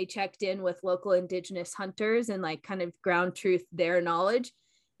 But when they checked in with local indigenous hunters and like kind of ground truth their knowledge,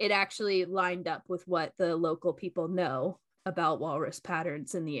 it actually lined up with what the local people know about walrus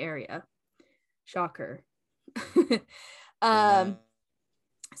patterns in the area. Shocker.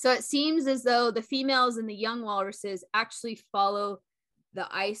 So it seems as though the females and the young walruses actually follow the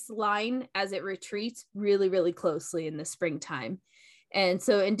ice line as it retreats really, really closely in the springtime. And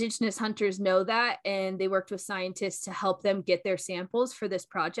so indigenous hunters know that, and they worked with scientists to help them get their samples for this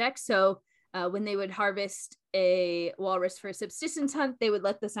project. So when they would harvest a walrus for a subsistence hunt, they would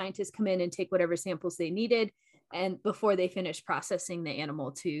let the scientists come in and take whatever samples they needed, and before they finished processing the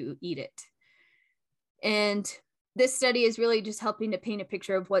animal to eat it. And this study is really just helping to paint a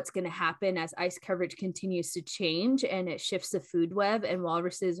picture of what's going to happen as ice coverage continues to change and it shifts the food web, and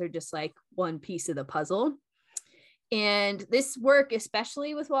walruses are just like one piece of the puzzle. And this work,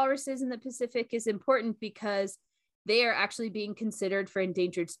 especially with walruses in the Pacific, is important because they are actually being considered for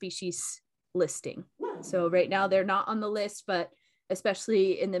endangered species listing. So right now they're not on the list, but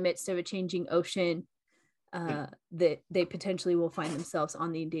especially in the midst of a changing ocean, that they potentially will find themselves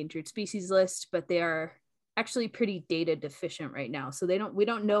on the endangered species list, but they are actually pretty data deficient right now. So we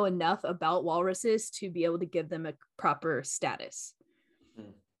don't know enough about walruses to be able to give them a proper status.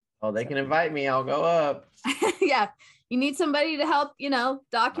 Oh, they can invite me. I'll go up. Yeah. You need somebody to help,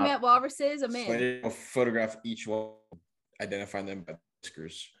 document walruses. I'm in. I'll photograph each one, identify them by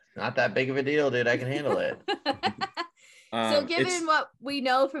whiskers. Not that big of a deal, dude. I can handle it. So given what we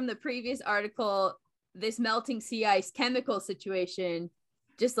know from the previous article, this melting sea ice chemical situation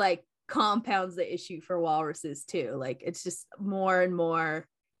just like compounds the issue for walruses too. Like it's just more and more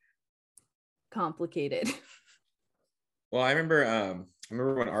complicated. Well, I remember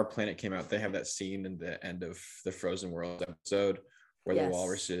when Our Planet came out, they have that scene in the end of the Frozen World episode where the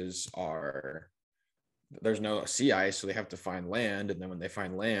walruses there's no sea ice, so they have to find land, and then when they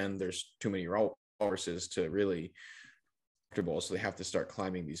find land, there's too many walruses to really comfortable, so they have to start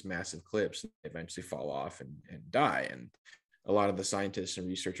climbing these massive cliffs and eventually fall off and die. And a lot of the scientists and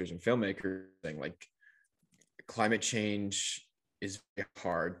researchers and filmmakers saying like climate change is very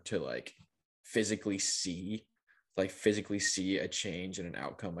hard to like physically see a change and an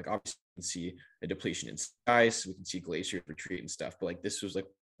outcome. Like obviously we can see a depletion in ice, we can see glaciers retreat and stuff, but like this was like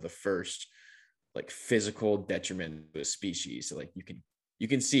the first like physical detriment to a species. So like you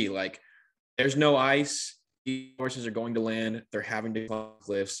can see like there's no ice, these horses are going to land, they're having to climb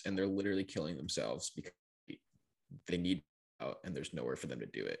cliffs, and they're literally killing themselves because they need out and there's nowhere for them to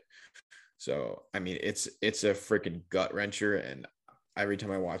do it. So I mean it's a freaking gut wrencher, and every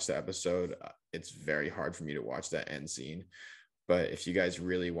time I watch the episode, it's very hard for me to watch that end scene. But if you guys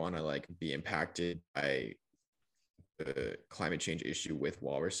really want to like be impacted by the climate change issue with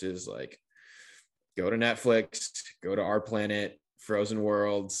walruses, like go to Netflix, go to Our Planet, Frozen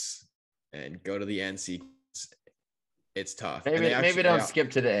Worlds, and go to the end sequence. It's tough. Maybe don't skip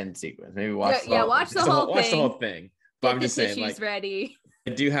to the end sequence. Maybe watch watch the whole thing. But I'm just saying, like, ready.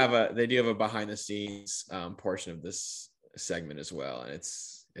 They do have a behind the scenes portion of this segment as well, and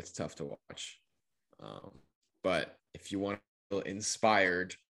it's tough to watch. But if you want to feel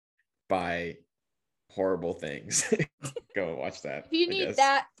inspired by horrible things, go watch that. If you need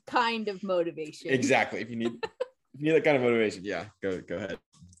that kind of motivation. Exactly. If you need that kind of motivation, yeah, go ahead.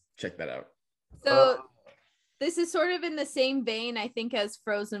 Check that out. So this is sort of in the same vein, I think, as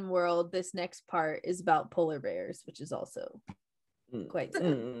Frozen World. This next part is about polar bears, which is also quite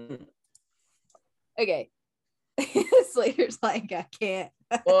sad. Okay. Slater's like, I can't.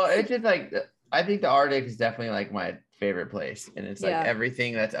 Well, it's just like, I think the Arctic is definitely like my favorite place. And it's like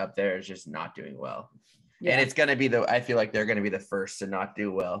everything that's up there is just not doing well. Yeah. And it's going to be I feel like they're going to be the first to not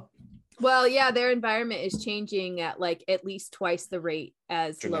do well. Well, yeah, their environment is changing at like at least twice the rate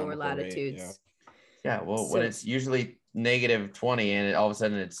as lower latitudes. Rate, yeah, well, when it's usually -20 and all of a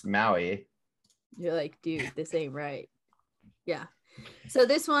sudden it's Maui. You're like, dude, this ain't right. Yeah. So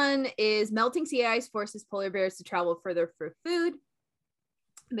this one is melting sea ice forces polar bears to travel further for food.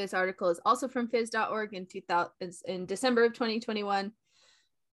 This article is also from phys.org in December of 2021.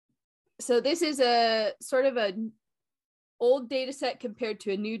 So this is a sort of an old data set compared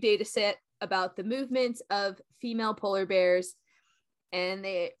to a new data set about the movements of female polar bears. And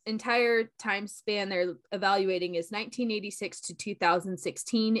the entire time span they're evaluating is 1986 to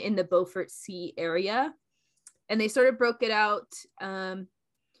 2016 in the Beaufort Sea area. And they sort of broke it out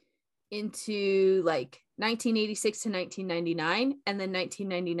into like 1986 to 1999 and then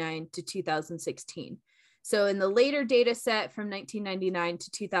 1999 to 2016. So in the later data set from 1999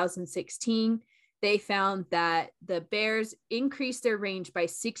 to 2016, they found that the bears increased their range by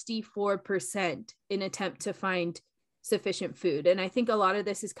 64% in attempt to find sufficient food. And I think a lot of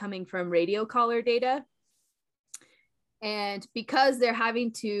this is coming from radio collar data. And because they're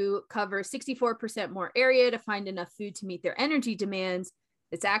having to cover 64% more area to find enough food to meet their energy demands,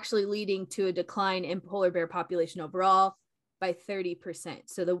 it's actually leading to a decline in polar bear population overall by 30%.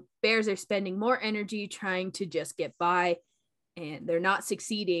 So the bears are spending more energy trying to just get by, and they're not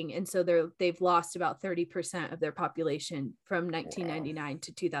succeeding. And so they've lost about 30% of their population from 1999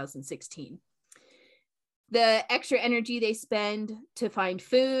 to 2016. The extra energy they spend to find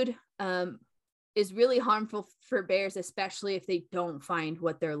food is really harmful for bears, especially if they don't find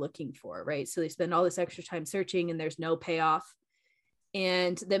what they're looking for, right? So they spend all this extra time searching and there's no payoff.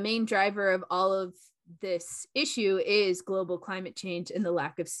 And the main driver of all of this issue is global climate change and the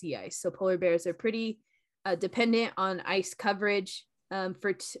lack of sea ice. So polar bears are pretty dependent on ice coverage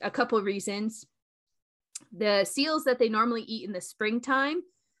for a couple of reasons. The seals that they normally eat in the springtime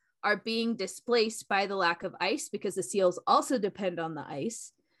are being displaced by the lack of ice because the seals also depend on the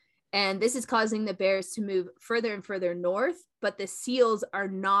ice. And this is causing the bears to move further and further north, but the seals are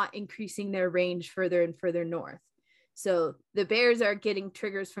not increasing their range further and further north. So the bears are getting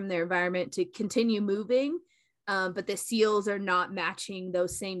triggers from their environment to continue moving, but the seals are not matching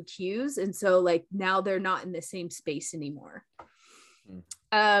those same cues. And so like now they're not in the same space anymore.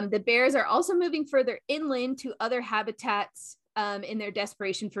 The bears are also moving further inland to other habitats in their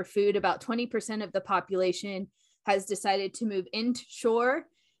desperation for food. About 20% of the population has decided to move inshore,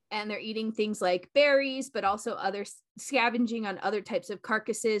 and they're eating things like berries, but also other scavenging on other types of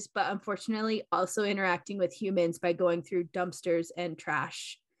carcasses, but unfortunately also interacting with humans by going through dumpsters and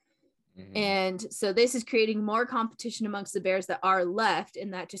trash. And so this is creating more competition amongst the bears that are left,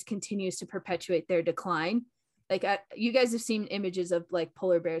 and that just continues to perpetuate their decline. Like you guys have seen images of like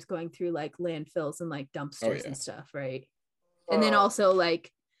polar bears going through like landfills and like dumpsters and stuff, right? And then also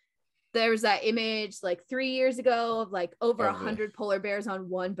like there was that image like 3 years ago of like over 100 polar bears on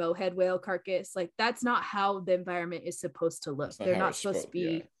one bowhead whale carcass. Like that's not how the environment is supposed to look. They're not supposed to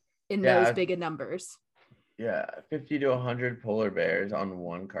be in those big of numbers. Yeah, 50 to 100 polar bears on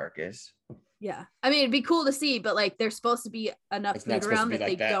one carcass. Yeah, I mean it'd be cool to see, but like there's supposed to be enough food around that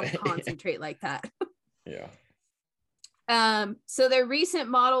they don't concentrate like that. So their recent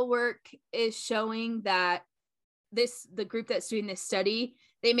model work is showing that the group that's doing this study,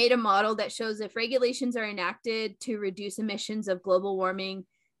 they made a model that shows if regulations are enacted to reduce emissions of global warming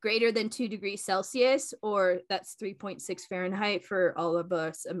greater than 2 degrees Celsius, or that's 3.6 Fahrenheit for all of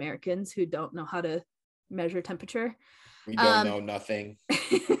us Americans who don't know how to measure temperature. We don't know nothing.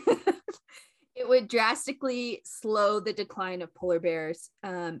 It would drastically slow the decline of polar bears,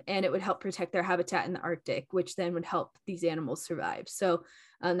 and it would help protect their habitat in the Arctic, which then would help these animals survive. So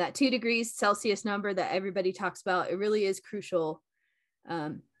that 2 degrees Celsius number that everybody talks about, it really is crucial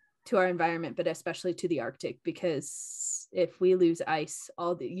to our environment, but especially to the Arctic, because if we lose ice,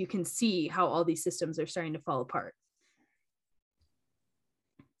 you can see how all these systems are starting to fall apart.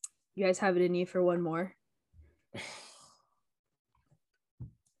 You guys have it in you for one more?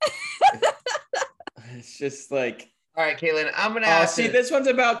 It's just like, all right, Caitlin, I'm gonna ask. See, this one's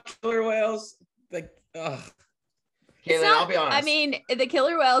about killer whales. Like, Caitlin, I'll be honest. I mean, the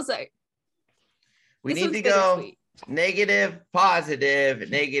killer whales are. We need to go negative, positive,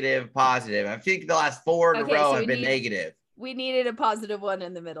 negative, positive. I think the last 4 in a row have been negative. We needed a positive one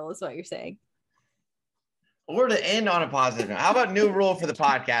in the middle, is what you're saying. Or to end on a positive note. How about new rule for the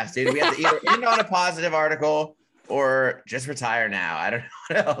podcast, dude? We have to either end on a positive article or just retire now. I don't know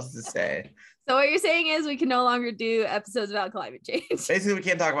what else to say. So what you're saying is we can no longer do episodes about climate change. Basically, we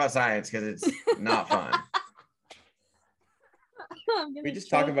can't talk about science because it's not fun. We just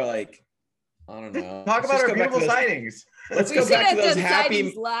talk about like, I don't know. Talk about our beautiful sightings. Let's go back to those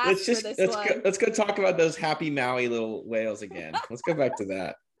happy. Let's go talk about those happy Maui little whales again. Let's go back to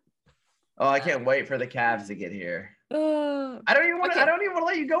that. Oh, I can't wait for the calves to get here. I don't even want to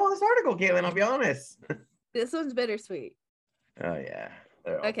let you go on this article, Caitlin. I'll be honest. This one's bittersweet. Oh yeah.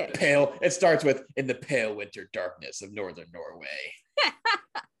 Okay. Pale. It starts with in the pale winter darkness of northern Norway.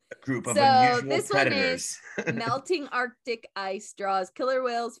 A group of unusual predators. One is melting Arctic ice draws killer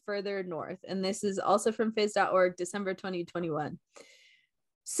whales further north, and this is also from phys.org, December 2021.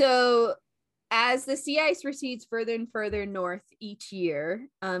 So, as the sea ice recedes further and further north each year,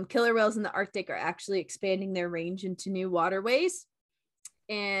 killer whales in the Arctic are actually expanding their range into new waterways.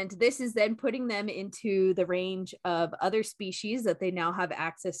 And this is then putting them into the range of other species that they now have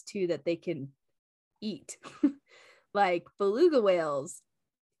access to that they can eat, like beluga whales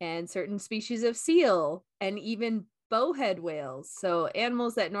and certain species of seal and even bowhead whales. So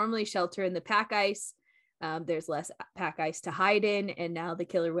animals that normally shelter in the pack ice, there's less pack ice to hide in, and now the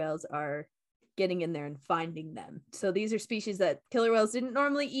killer whales are getting in there and finding them. So these are species that killer whales didn't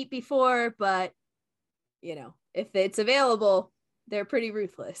normally eat before, but you know, if it's available, they're pretty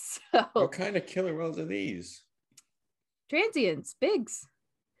ruthless. So, what kind of killer whales are these? Transients, bigs.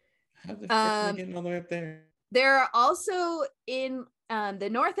 How the frick are they getting all the way up there? There are also in the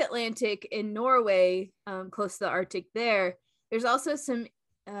North Atlantic in Norway, close to the Arctic there's also some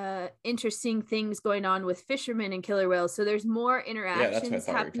interesting things going on with fishermen and killer whales. So there's more interactions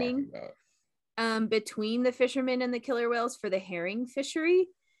happening between the fishermen and the killer whales for the herring fishery.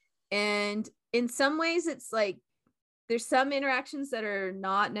 And in some ways, it's like, there's some interactions that are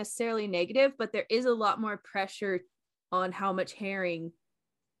not necessarily negative, but there is a lot more pressure on how much herring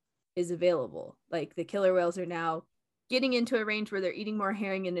is available. Like the killer whales are now getting into a range where they're eating more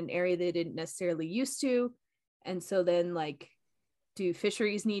herring in an area they didn't necessarily used to. And so then like, do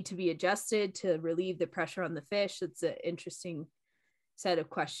fisheries need to be adjusted to relieve the pressure on the fish? It's an interesting set of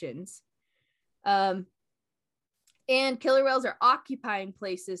questions. And killer whales are occupying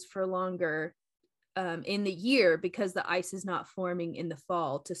places for longer in the year because the ice is not forming in the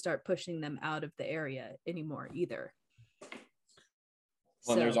fall to start pushing them out of the area anymore either.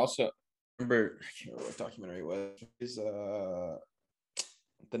 Well, there's also, I can't remember what documentary it was. Is the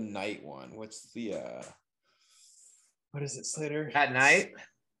night one? What's the what is it, Slater? At night?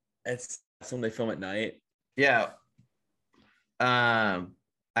 It's when they film at night. Yeah. I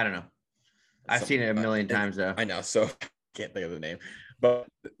don't know. I've seen it a million times though. I know, so can't think of the name. But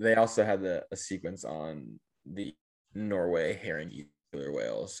they also had a sequence on the Norway herring killer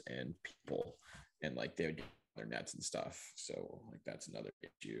whales and people, and like they would get their nets and stuff. So like that's another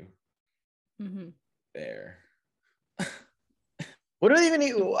issue there. What do we even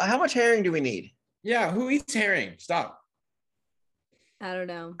need? How much herring do we need? Yeah, who eats herring? Stop. I don't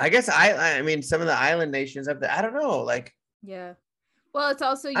know. I guess I mean some of the island nations up there. I don't know. Like, yeah. Well, it's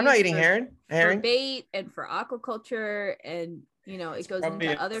also I'm not eating herring. For bait and for aquaculture, and you know it goes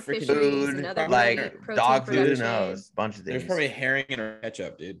into other fisheries food, and other like dog food and a bunch of things. There's probably herring in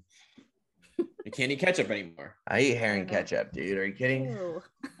ketchup, dude. You can't eat ketchup anymore. I eat herring ketchup, dude. Are you kidding? Ew.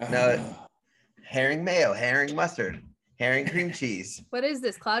 No, herring mayo, herring mustard, herring cream cheese. What is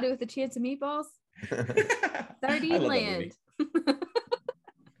this? Cloudy with a Chance of Meatballs? Sardine Land.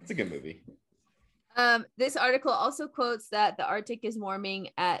 It's a good movie. This article also quotes that the Arctic is warming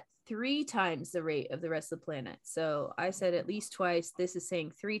at 3 times the rate of the rest of the planet. So I said at least twice. This is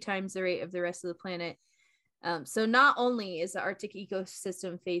saying 3 times the rate of the rest of the planet. So not only is the Arctic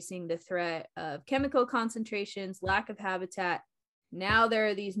ecosystem facing the threat of chemical concentrations, lack of habitat, now there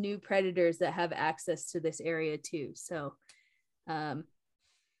are these new predators that have access to this area too. So,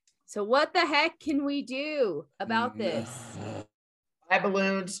 so what the heck can we do about this? Buy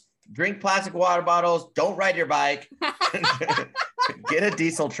balloons, drink plastic water bottles, don't ride your bike, get a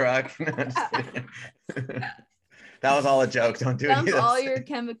diesel truck. That was all a joke. Don't do Dump any of all this. your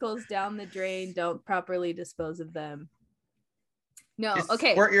chemicals down the drain. Don't properly dispose of them. No, Just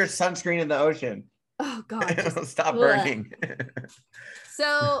okay. Squirt your sunscreen in the ocean. Oh God. Stop burning.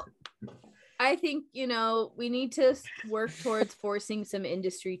 So I think, you know, we need to work towards forcing some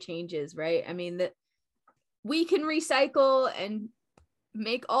industry changes, right? I mean, that we can recycle and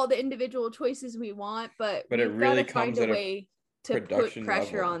make all the individual choices we want, but it we've really got to find comes a at a way to put production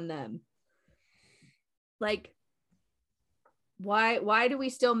pressure level. on them. Like, why do we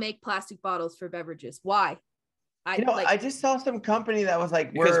still make plastic bottles for beverages? Why? I just saw some company that was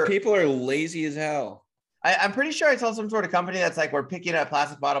like, because people are lazy as hell. I'm pretty sure I saw some sort of company that's like, we're picking up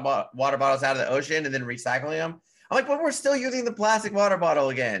plastic water bottles out of the ocean and then recycling them. I'm like, but we're still using the plastic water bottle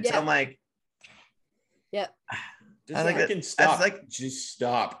again. Yeah. So I'm like, yep. Just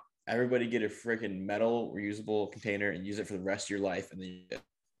stop. Everybody get a freaking metal reusable container and use it for the rest of your life. And then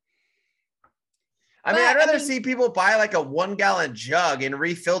I'd rather see people buy like a 1 gallon jug and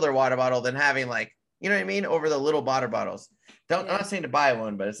refill their water bottle than having like, you know what I mean? Over the little water bottles. I'm not saying to buy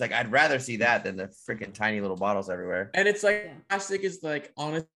one, but it's like, I'd rather see that than the freaking tiny little bottles everywhere. And it's like, plastic is like,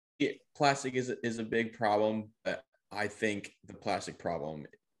 honestly, plastic is a big problem, but I think the plastic problem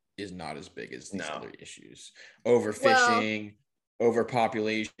is not as big as these other issues. Overfishing,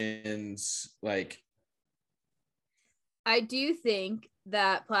 overpopulations, like. I do think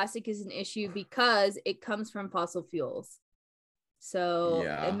that plastic is an issue because it comes from fossil fuels. So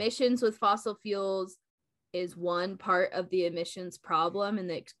emissions with fossil fuels is one part of the emissions problem and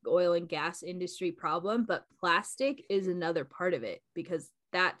the oil and gas industry problem, but plastic is another part of it because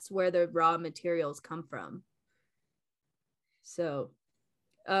that's where the raw materials come from. So,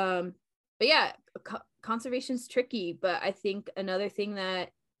 but yeah, conservation's tricky, but I think another thing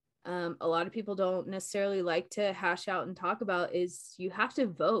that a lot of people don't necessarily like to hash out and talk about is you have to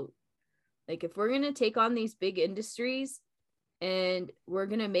vote. Like if we're going to take on these big industries and we're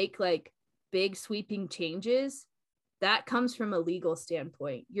going to make like big sweeping changes, that comes from a legal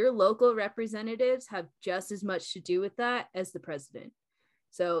standpoint. Your local representatives have just as much to do with that as the president.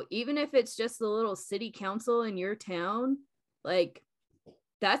 So even if it's just the little city council in your town, like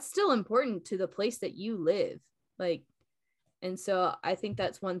that's still important to the place that you live. Like, and so I think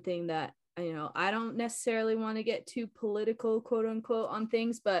that's one thing that, you know, I don't necessarily want to get too political, quote unquote, on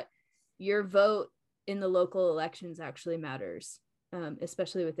things, but your vote in the local elections actually matters,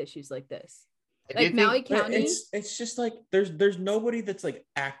 especially with issues like this. Like Maui County. It's just like there's nobody that's like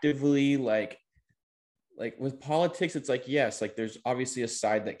actively like like with politics, it's like, yes, like there's obviously a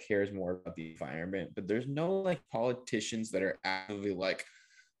side that cares more about the environment, but there's no like politicians that are actively like,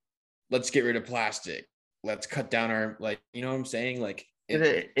 let's get rid of plastic. Let's cut down our, like, you know what I'm saying? Like At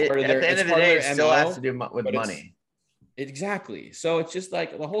part of their, the end it's of the part of day, their it still MO, has to do with but money. exactly. So it's just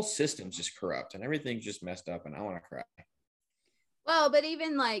like the whole system's just corrupt and everything's just messed up and I want to cry. Well, but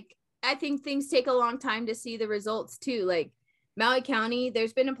even like, I think things take a long time to see the results too. Like Maui County,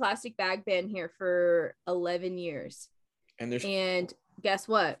 there's been a plastic bag ban here for 11 years. And guess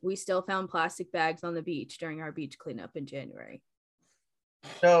what? We still found plastic bags on the beach during our beach cleanup in January.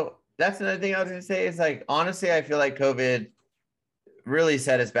 So that's another thing I was going to say is like, honestly, I feel like COVID really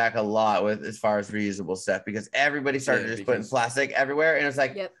set us back a lot with as far as reusable stuff because everybody started just putting plastic everywhere. And it's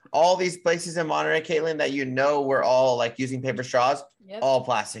like all these places in Monterey, Caitlin, that you know we're all like using paper straws, all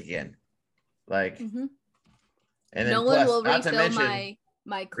plastic in. Like, and then no one will refill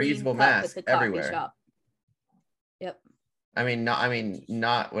my clean reusable cup masks at the coffee everywhere. shop. Yep. I mean,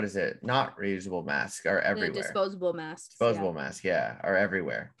 not what is it? Not reusable masks are everywhere. The disposable masks. Disposable masks, are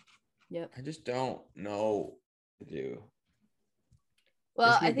everywhere. Yep. I just don't know what to do.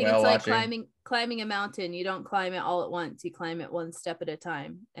 Well, I think it's like climbing a mountain. You don't climb it all at once. You climb it one step at a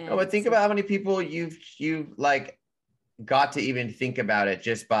time. And but think about how many people you've like got to even think about it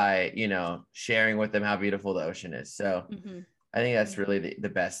just by, sharing with them how beautiful the ocean is. So I think that's really the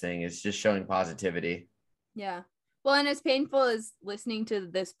best thing is just showing positivity. Yeah. Well, and as painful as listening to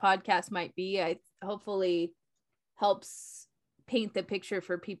this podcast might be, I hopefully helps paint the picture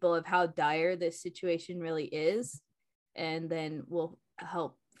for people of how dire this situation really is. And then will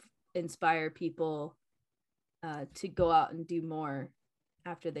help inspire people to go out and do more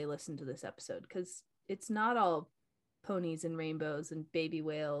after they listen to this episode, because it's not all ponies and rainbows and baby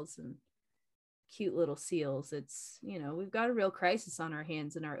whales and cute little seals. It's, we've got a real crisis on our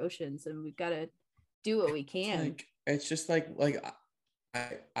hands in our oceans, and we've got to do what we can. It's just like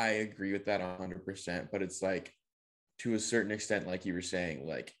I agree with that 100%, but it's like to a certain extent, like you were saying,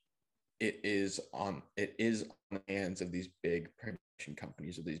 like it is on the hands of these big production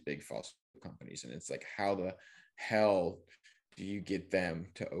companies, of these big fossil companies, and it's like, how the hell do you get them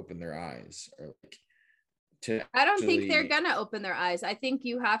to open their eyes, or like I don't think they're gonna open their eyes. I think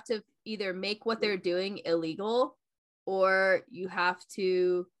you have to either make what they're doing illegal, or you have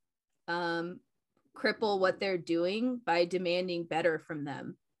to cripple what they're doing by demanding better from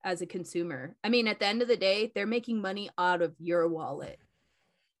them as a consumer. I mean, at the end of the day, they're making money out of your wallet.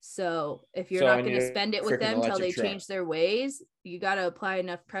 So if you're not going to spend it with them until they change their ways, you got to apply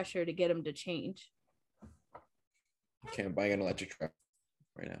enough pressure to get them to change. Okay, I'm buying an electric truck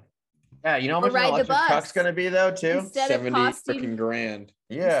right now. Yeah, you know how much an electric truck's going to be though, too? Instead 70 of costing freaking grand.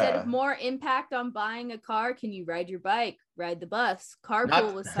 Yeah. Instead of more impact on buying a car, can you ride your bike, ride the bus,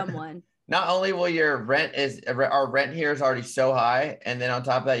 carpool with someone? Not only will our rent here is already so high, and then on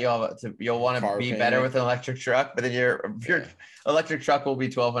top of that, you'll want to be better with an electric truck, but then your electric truck will be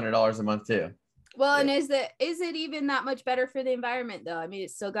 $1,200 a month too. Well, and is it even that much better for the environment though? I mean,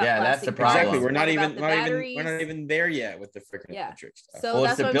 it's still got that's the problem. Exactly. We're not even there yet with the freaking electric stuff. So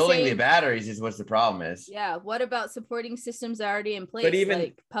it's the building the batteries is what's the problem is. Yeah. What about supporting systems that are already in place,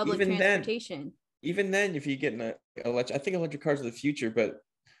 like public transportation? Even then, if you get I think electric cars are the future, but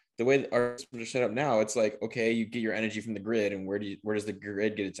the way that our systems are set up now, it's like, okay, you get your energy from the grid, and where does the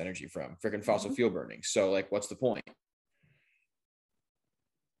grid get its energy from? Freaking fossil fuel burning. So like, what's the point?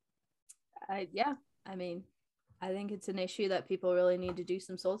 I mean, I think it's an issue that people really need to do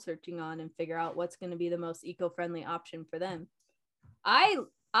some soul searching on and figure out what's going to be the most eco-friendly option for them. I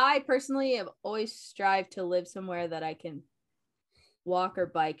personally have always strived to live somewhere that I can walk or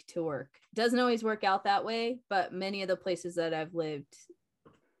bike to work. Doesn't always work out that way, but many of the places that I've lived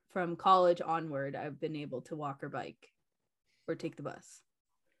from college onward, I've been able to walk or bike or take the bus.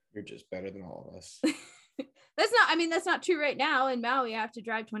 You're just better than all of us. That's not true right now. In Maui, I have to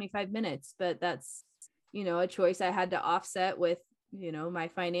drive 25 minutes, but that's, a choice I had to offset with, my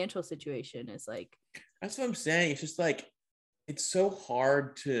financial situation. Is like, that's what I'm saying. It's just like, it's so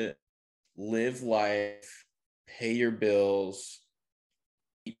hard to live life, pay your bills,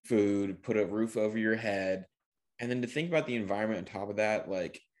 eat food, put a roof over your head, and then to think about the environment on top of that.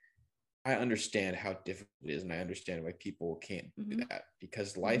 Like, I understand how difficult it is, and I understand why people can't do that,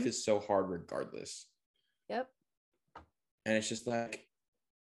 because life is so hard regardless. Yep. And it's just like,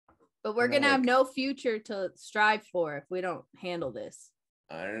 but we're gonna have no future to strive for if we don't handle this.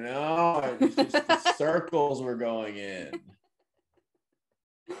 I don't know. It's just the circles we're going in.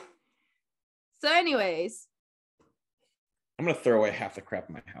 So anyways, I'm gonna throw away half the crap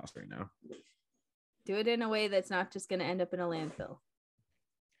in my house right now. Do it in a way that's not just gonna end up in a landfill.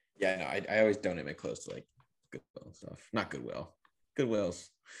 Yeah, no, I always donate my clothes to like Goodwill and stuff. Not Goodwill. Goodwill's.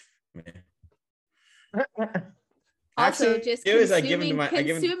 Man. Also, Actually, just it was I give them to my I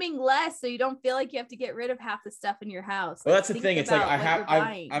give them. consuming less, so you don't feel like you have to get rid of half the stuff in your house. Well, Like, that's the think thing. It's like about I what have you're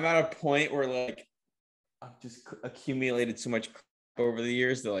buying. I'm at a point where like I've just accumulated so much crap over the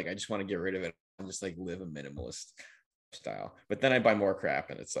years that like I just want to get rid of it and just like live a minimalist style. But then I buy more crap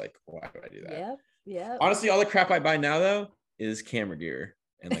and it's like, why do I do that? Yep. Yep. Honestly, all the crap I buy now though is camera gear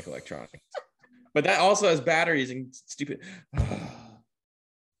and like electronics. But that also has batteries and stupid.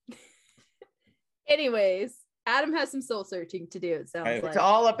 Anyways, Adam has some soul searching to do. It sounds like It's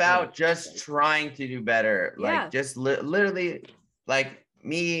all about just trying to do better. Yeah. Like just literally like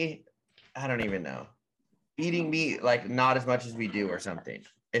me, I don't even know. Eating meat like not as much as we do or something.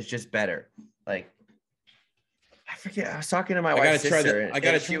 It's just better. Like I forget. I was talking to my wife's sister. I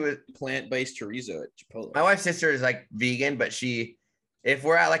gotta she try was plant-based chorizo at Chipotle. my wife's sister is like vegan, but if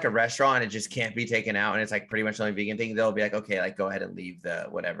we're at like a restaurant, it just can't be taken out, and it's like pretty much the only vegan thing. They'll be like, okay, like go ahead and leave the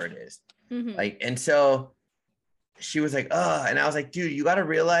whatever it is. Mhm. Like, and so she was like, and I was like, dude, you got to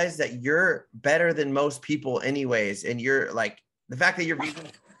realize that you're better than most people, anyways, and you're like the fact that you're vegan.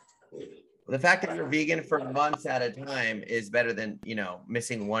 The fact that you're vegan for months at a time is better than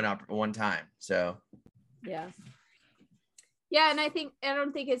missing one time. So yeah, and I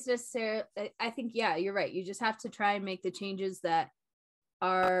don't think it's necessary. I think you're right. You just have to try and make the changes that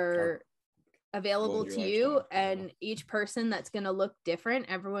are available to you, and each person that's going to look different.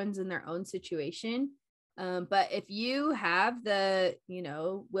 Everyone's in their own situation. But if you have the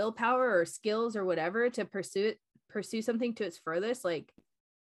willpower or skills or whatever to pursue something to its furthest, like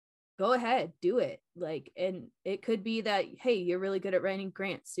go ahead, do it. Like, and it could be that, hey, you're really good at writing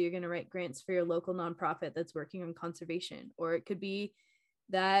grants, so you're going to write grants for your local nonprofit that's working on conservation. Or it could be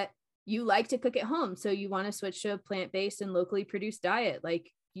that you like to cook at home, so you want to switch to a plant-based and locally produced diet.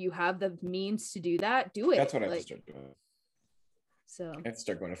 Like, you have the means to do that, do it. That's what I have to start doing. So I have to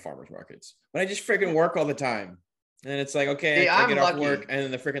start going to farmers markets. But I just freaking work all the time. And it's like, okay, See, I I'm get off lucky. work and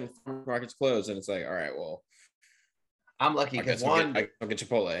then the freaking farmers market's closed. And it's like, all right, well, I'm lucky because one, I'll get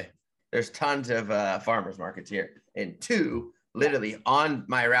Chipotle. There's tons of farmers markets here, and two, literally on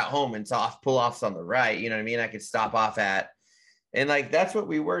my route home and pull offs on the right. You know what I mean? I could stop off at, and like that's what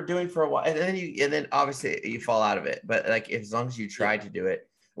we were doing for a while. And then obviously you fall out of it. But like as long as you try to do it.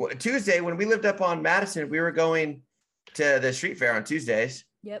 Well, Tuesday when we lived up on Madison, we were going to the street fair on Tuesdays.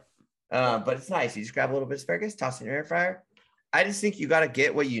 Yep. But it's nice. You just grab a little bit of asparagus, toss it in your air fryer. I just think you got to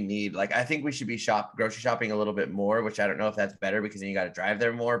get what you need. Like I think we should be grocery shopping a little bit more, which I don't know if that's better because then you got to drive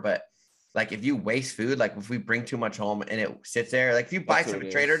there more. But like if you waste food, like if we bring too much home and it sits there, like if you buy some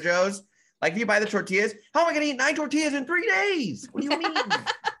Trader Joe's, like if you buy the tortillas, how am I going to eat 9 tortillas in 3 days? What do you mean?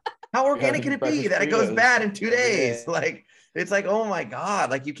 How organic can it be that it goes bad in 2 days? Like, it's like, oh my God,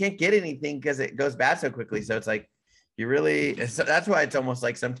 like you can't get anything because it goes bad so quickly. So it's like, that's why it's almost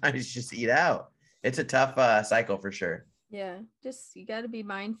like sometimes you just eat out. It's a tough cycle for sure. Yeah, just you got to be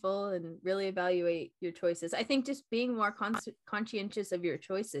mindful and really evaluate your choices. I think just being more conscientious of your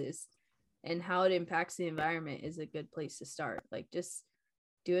choices and how it impacts the environment is a good place to start. Like just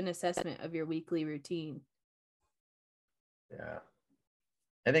do an assessment of your weekly routine. Yeah.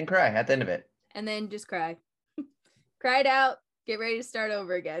 And then cry at the end of it. And then just cry. Cry it out. Get ready to start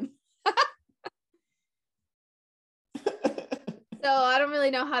over again. So I don't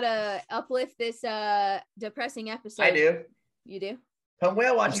really know how to uplift this depressing episode. I do. You do? Come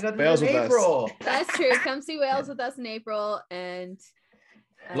whale watching in April. That's true. Come see whales with us in April. And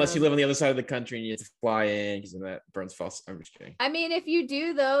unless you live on the other side of the country and you have to fly in because then that burns fossil. I'm just kidding. I mean, if you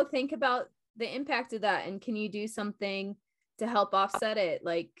do though, think about the impact of that, and can you do something to help offset it,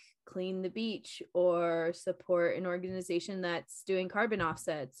 like clean the beach or support an organization that's doing carbon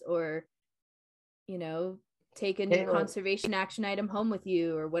offsets, or take a new conservation action item home with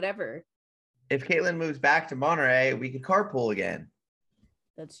you or whatever. If Caitlin moves back to Monterey, we could carpool again.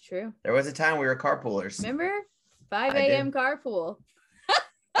 That's true. There was a time we were carpoolers. Remember? 5 a.m. carpool.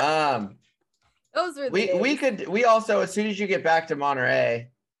 Those were the days. We also, as soon as you get back to Monterey,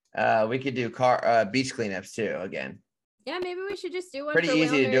 we could do beach cleanups too again. Yeah, maybe we should just do one. Pretty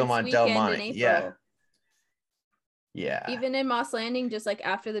easy to do them on Del Monte. Yeah. Even in Moss Landing, just like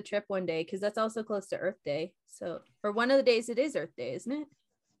after the trip one day, because that's also close to Earth Day. So, or one of the days it is Earth Day, isn't it?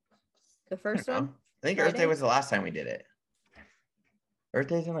 The first one? I think Friday? Earth Day was the last time we did it. Earth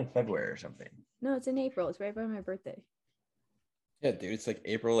Day's in like February or something. No, it's in April. It's right by my birthday. Yeah, dude, it's like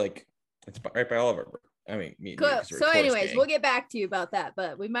April, like it's right by all of our. I mean, cool. So, anyways, we'll get back to you about that,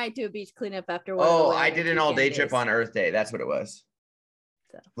 but we might do a beach cleanup after one. I did an all-day trip on Earth Day. That's what it was.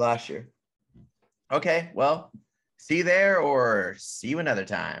 Last year. Okay, well, see you there or see you another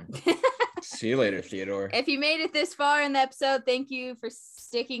time. See you later, Theodore. If you made it this far in the episode, thank you for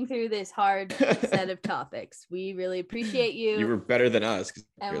sticking through this hard set of topics. We really appreciate you. You were better than us because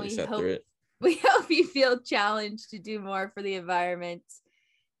you And really we sat hope- through it. We hope you feel challenged to do more for the environment.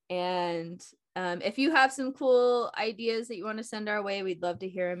 And if you have some cool ideas that you want to send our way, we'd love to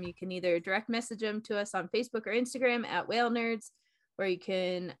hear them. You can either direct message them to us on Facebook or Instagram at Whale Nerds, or you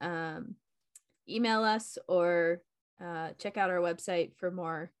can email us or check out our website for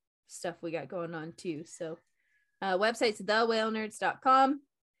more stuff we got going on too. So website's thewhalenerds.com.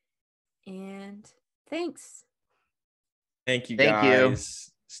 And thanks. Thank you, Thank you.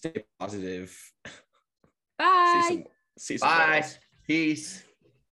 guys. Stay positive. Bye. See some Bye. whales. Peace.